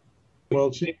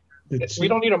 Well, we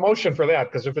don't need a motion for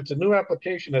that, because if it's a new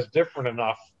application that's different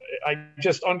enough, I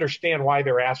just understand why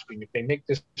they're asking. If they make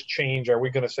this change, are we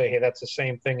going to say, hey, that's the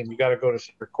same thing and you got to go to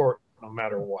Superior Court no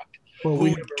matter what?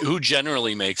 Well, who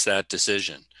generally makes that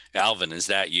decision? Alvin, is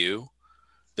that you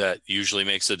that usually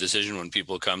makes the decision when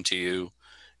people come to you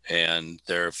and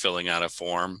they're filling out a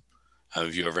form?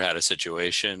 Have you ever had a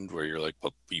situation where you're like,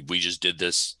 well, we just did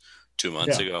this 2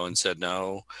 months ago and said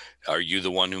no? Are you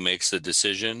the one who makes the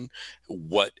decision?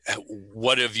 What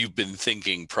have you been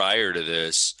thinking prior to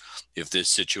this? If this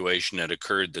situation had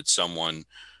occurred that someone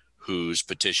whose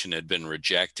petition had been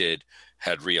rejected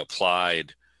had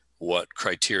reapplied, what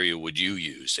criteria would you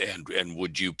use? And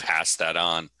would you pass that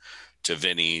on to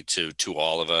Vinny, to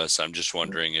all of us? I'm just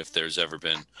wondering if there's ever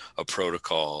been a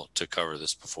protocol to cover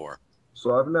this before.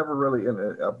 So I've never really,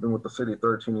 I've been with the city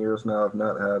 13 years now. I've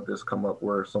not had this come up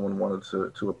where someone wanted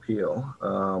to appeal.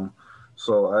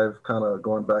 So I've kind of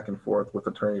gone back and forth with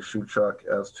Attorney Shuchuk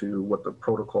as to what the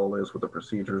protocol is, what the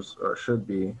procedures should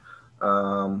be.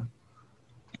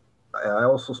 I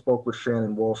also spoke with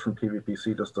Shannon Walsh from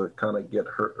PVPC just to kind of get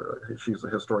her, she's a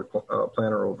historic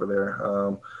planner over there,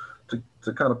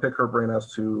 to kind of pick her brain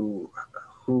as to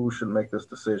who should make this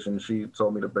decision. She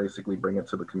told me to basically bring it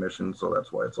to the commission, so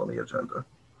that's why it's on the agenda.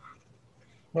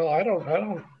 Well, I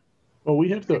don't. Well, we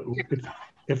have to,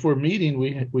 if we're meeting,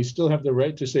 we still have the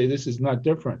right to say this is not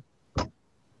different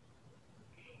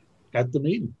at the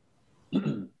meeting.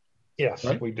 Yes,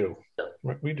 right? we do.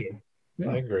 We do.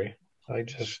 Yeah. I agree. I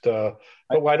just, I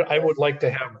would like to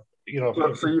have,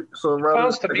 so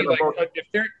sounds to me like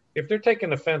if they're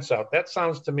taking the fence out, that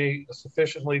sounds to me a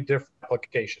sufficiently different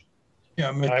application. Yeah,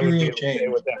 I would be okay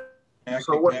with that.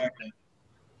 So exactly.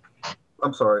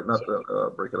 I'm sorry, not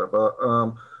to break it up.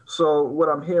 So what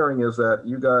I'm hearing is that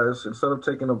you guys, instead of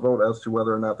taking a vote as to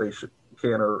whether or not they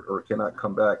can or cannot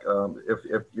come back,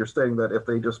 if you're stating that if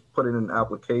they just put in an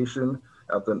application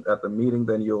at the meeting,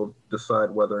 then you'll decide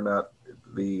whether or not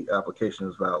the application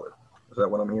is valid. Is that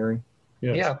what I'm hearing?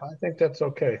 Yes. Yeah, I think that's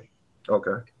okay.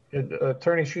 Okay.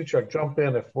 Attorney Shuchuk, jump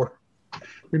in if we're.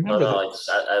 Remember it's.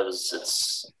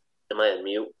 Am I on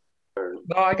mute? Or...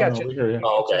 No, I got you.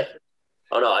 Oh, okay.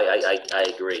 Oh no, I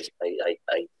agree.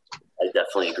 I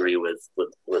definitely agree with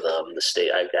the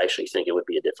state. I actually think it would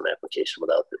be a different application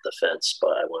without the fence,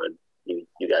 but I wanted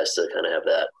you guys to kind of have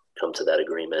that come to that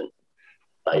agreement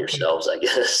by yourselves, I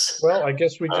guess. Well, I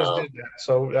guess we just did that.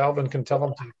 So Alvin can tell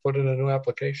them to put in a new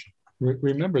application.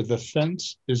 Remember, the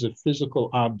fence is a physical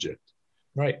object.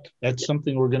 Right. That's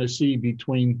something we're going to see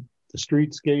between the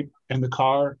streetscape and the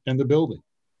car and the building.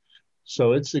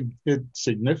 So it's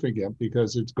significant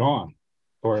because it's gone.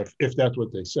 Or if that's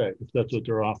what they say, if that's what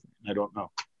they're offering, I don't know.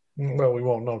 Well, we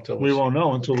won't know until we won't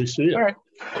know until we see it. All right.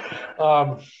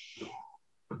 All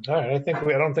right.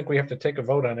 I don't think we have to take a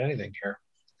vote on anything here.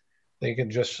 They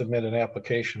can just submit an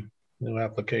application, new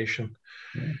application,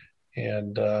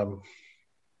 and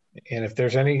if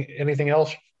there's anything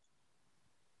else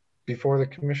before the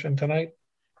commission tonight,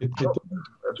 that's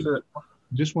it.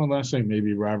 Just one last thing,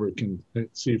 maybe Robert can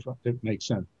see if it makes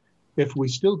sense. If we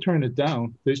still turn it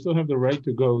down, they still have the right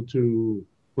to go to,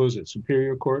 what was it,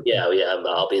 Superior Court? Yeah,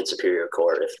 I'll be in Superior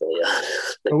Court if they.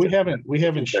 But we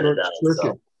haven't short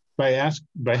circuit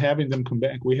by having them come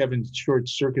back. We haven't short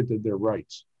circuited their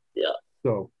rights. Yeah.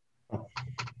 So.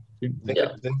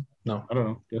 No, I don't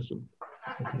know. Guess so.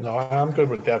 No, I'm good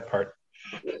with that part.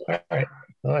 All right.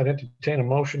 Well, I'd entertain a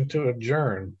motion to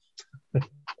adjourn.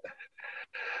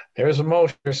 There's a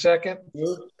motion. A second.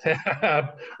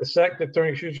 A second,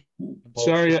 Attorney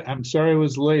Shuchuk. I'm sorry I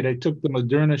was late. I took the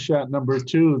Moderna shot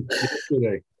 #2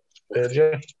 yesterday. Did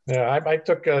you? Yeah, I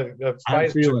took a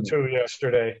Pfizer 2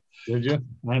 yesterday. Did you?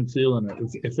 I'm feeling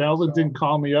it. If Alvin didn't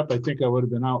call me up, I think I would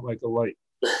have been out like a light.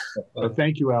 But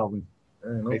thank you, Alvin.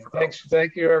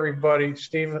 Thank you, everybody.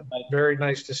 Stephen, very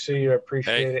nice to see you. I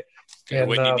appreciate it. And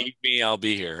when you need me, I'll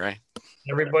be here, right?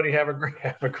 Everybody have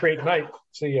a great night.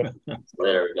 See you.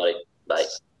 Later, everybody. Bye.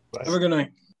 Have a good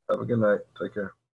night. Have a good night. Take care.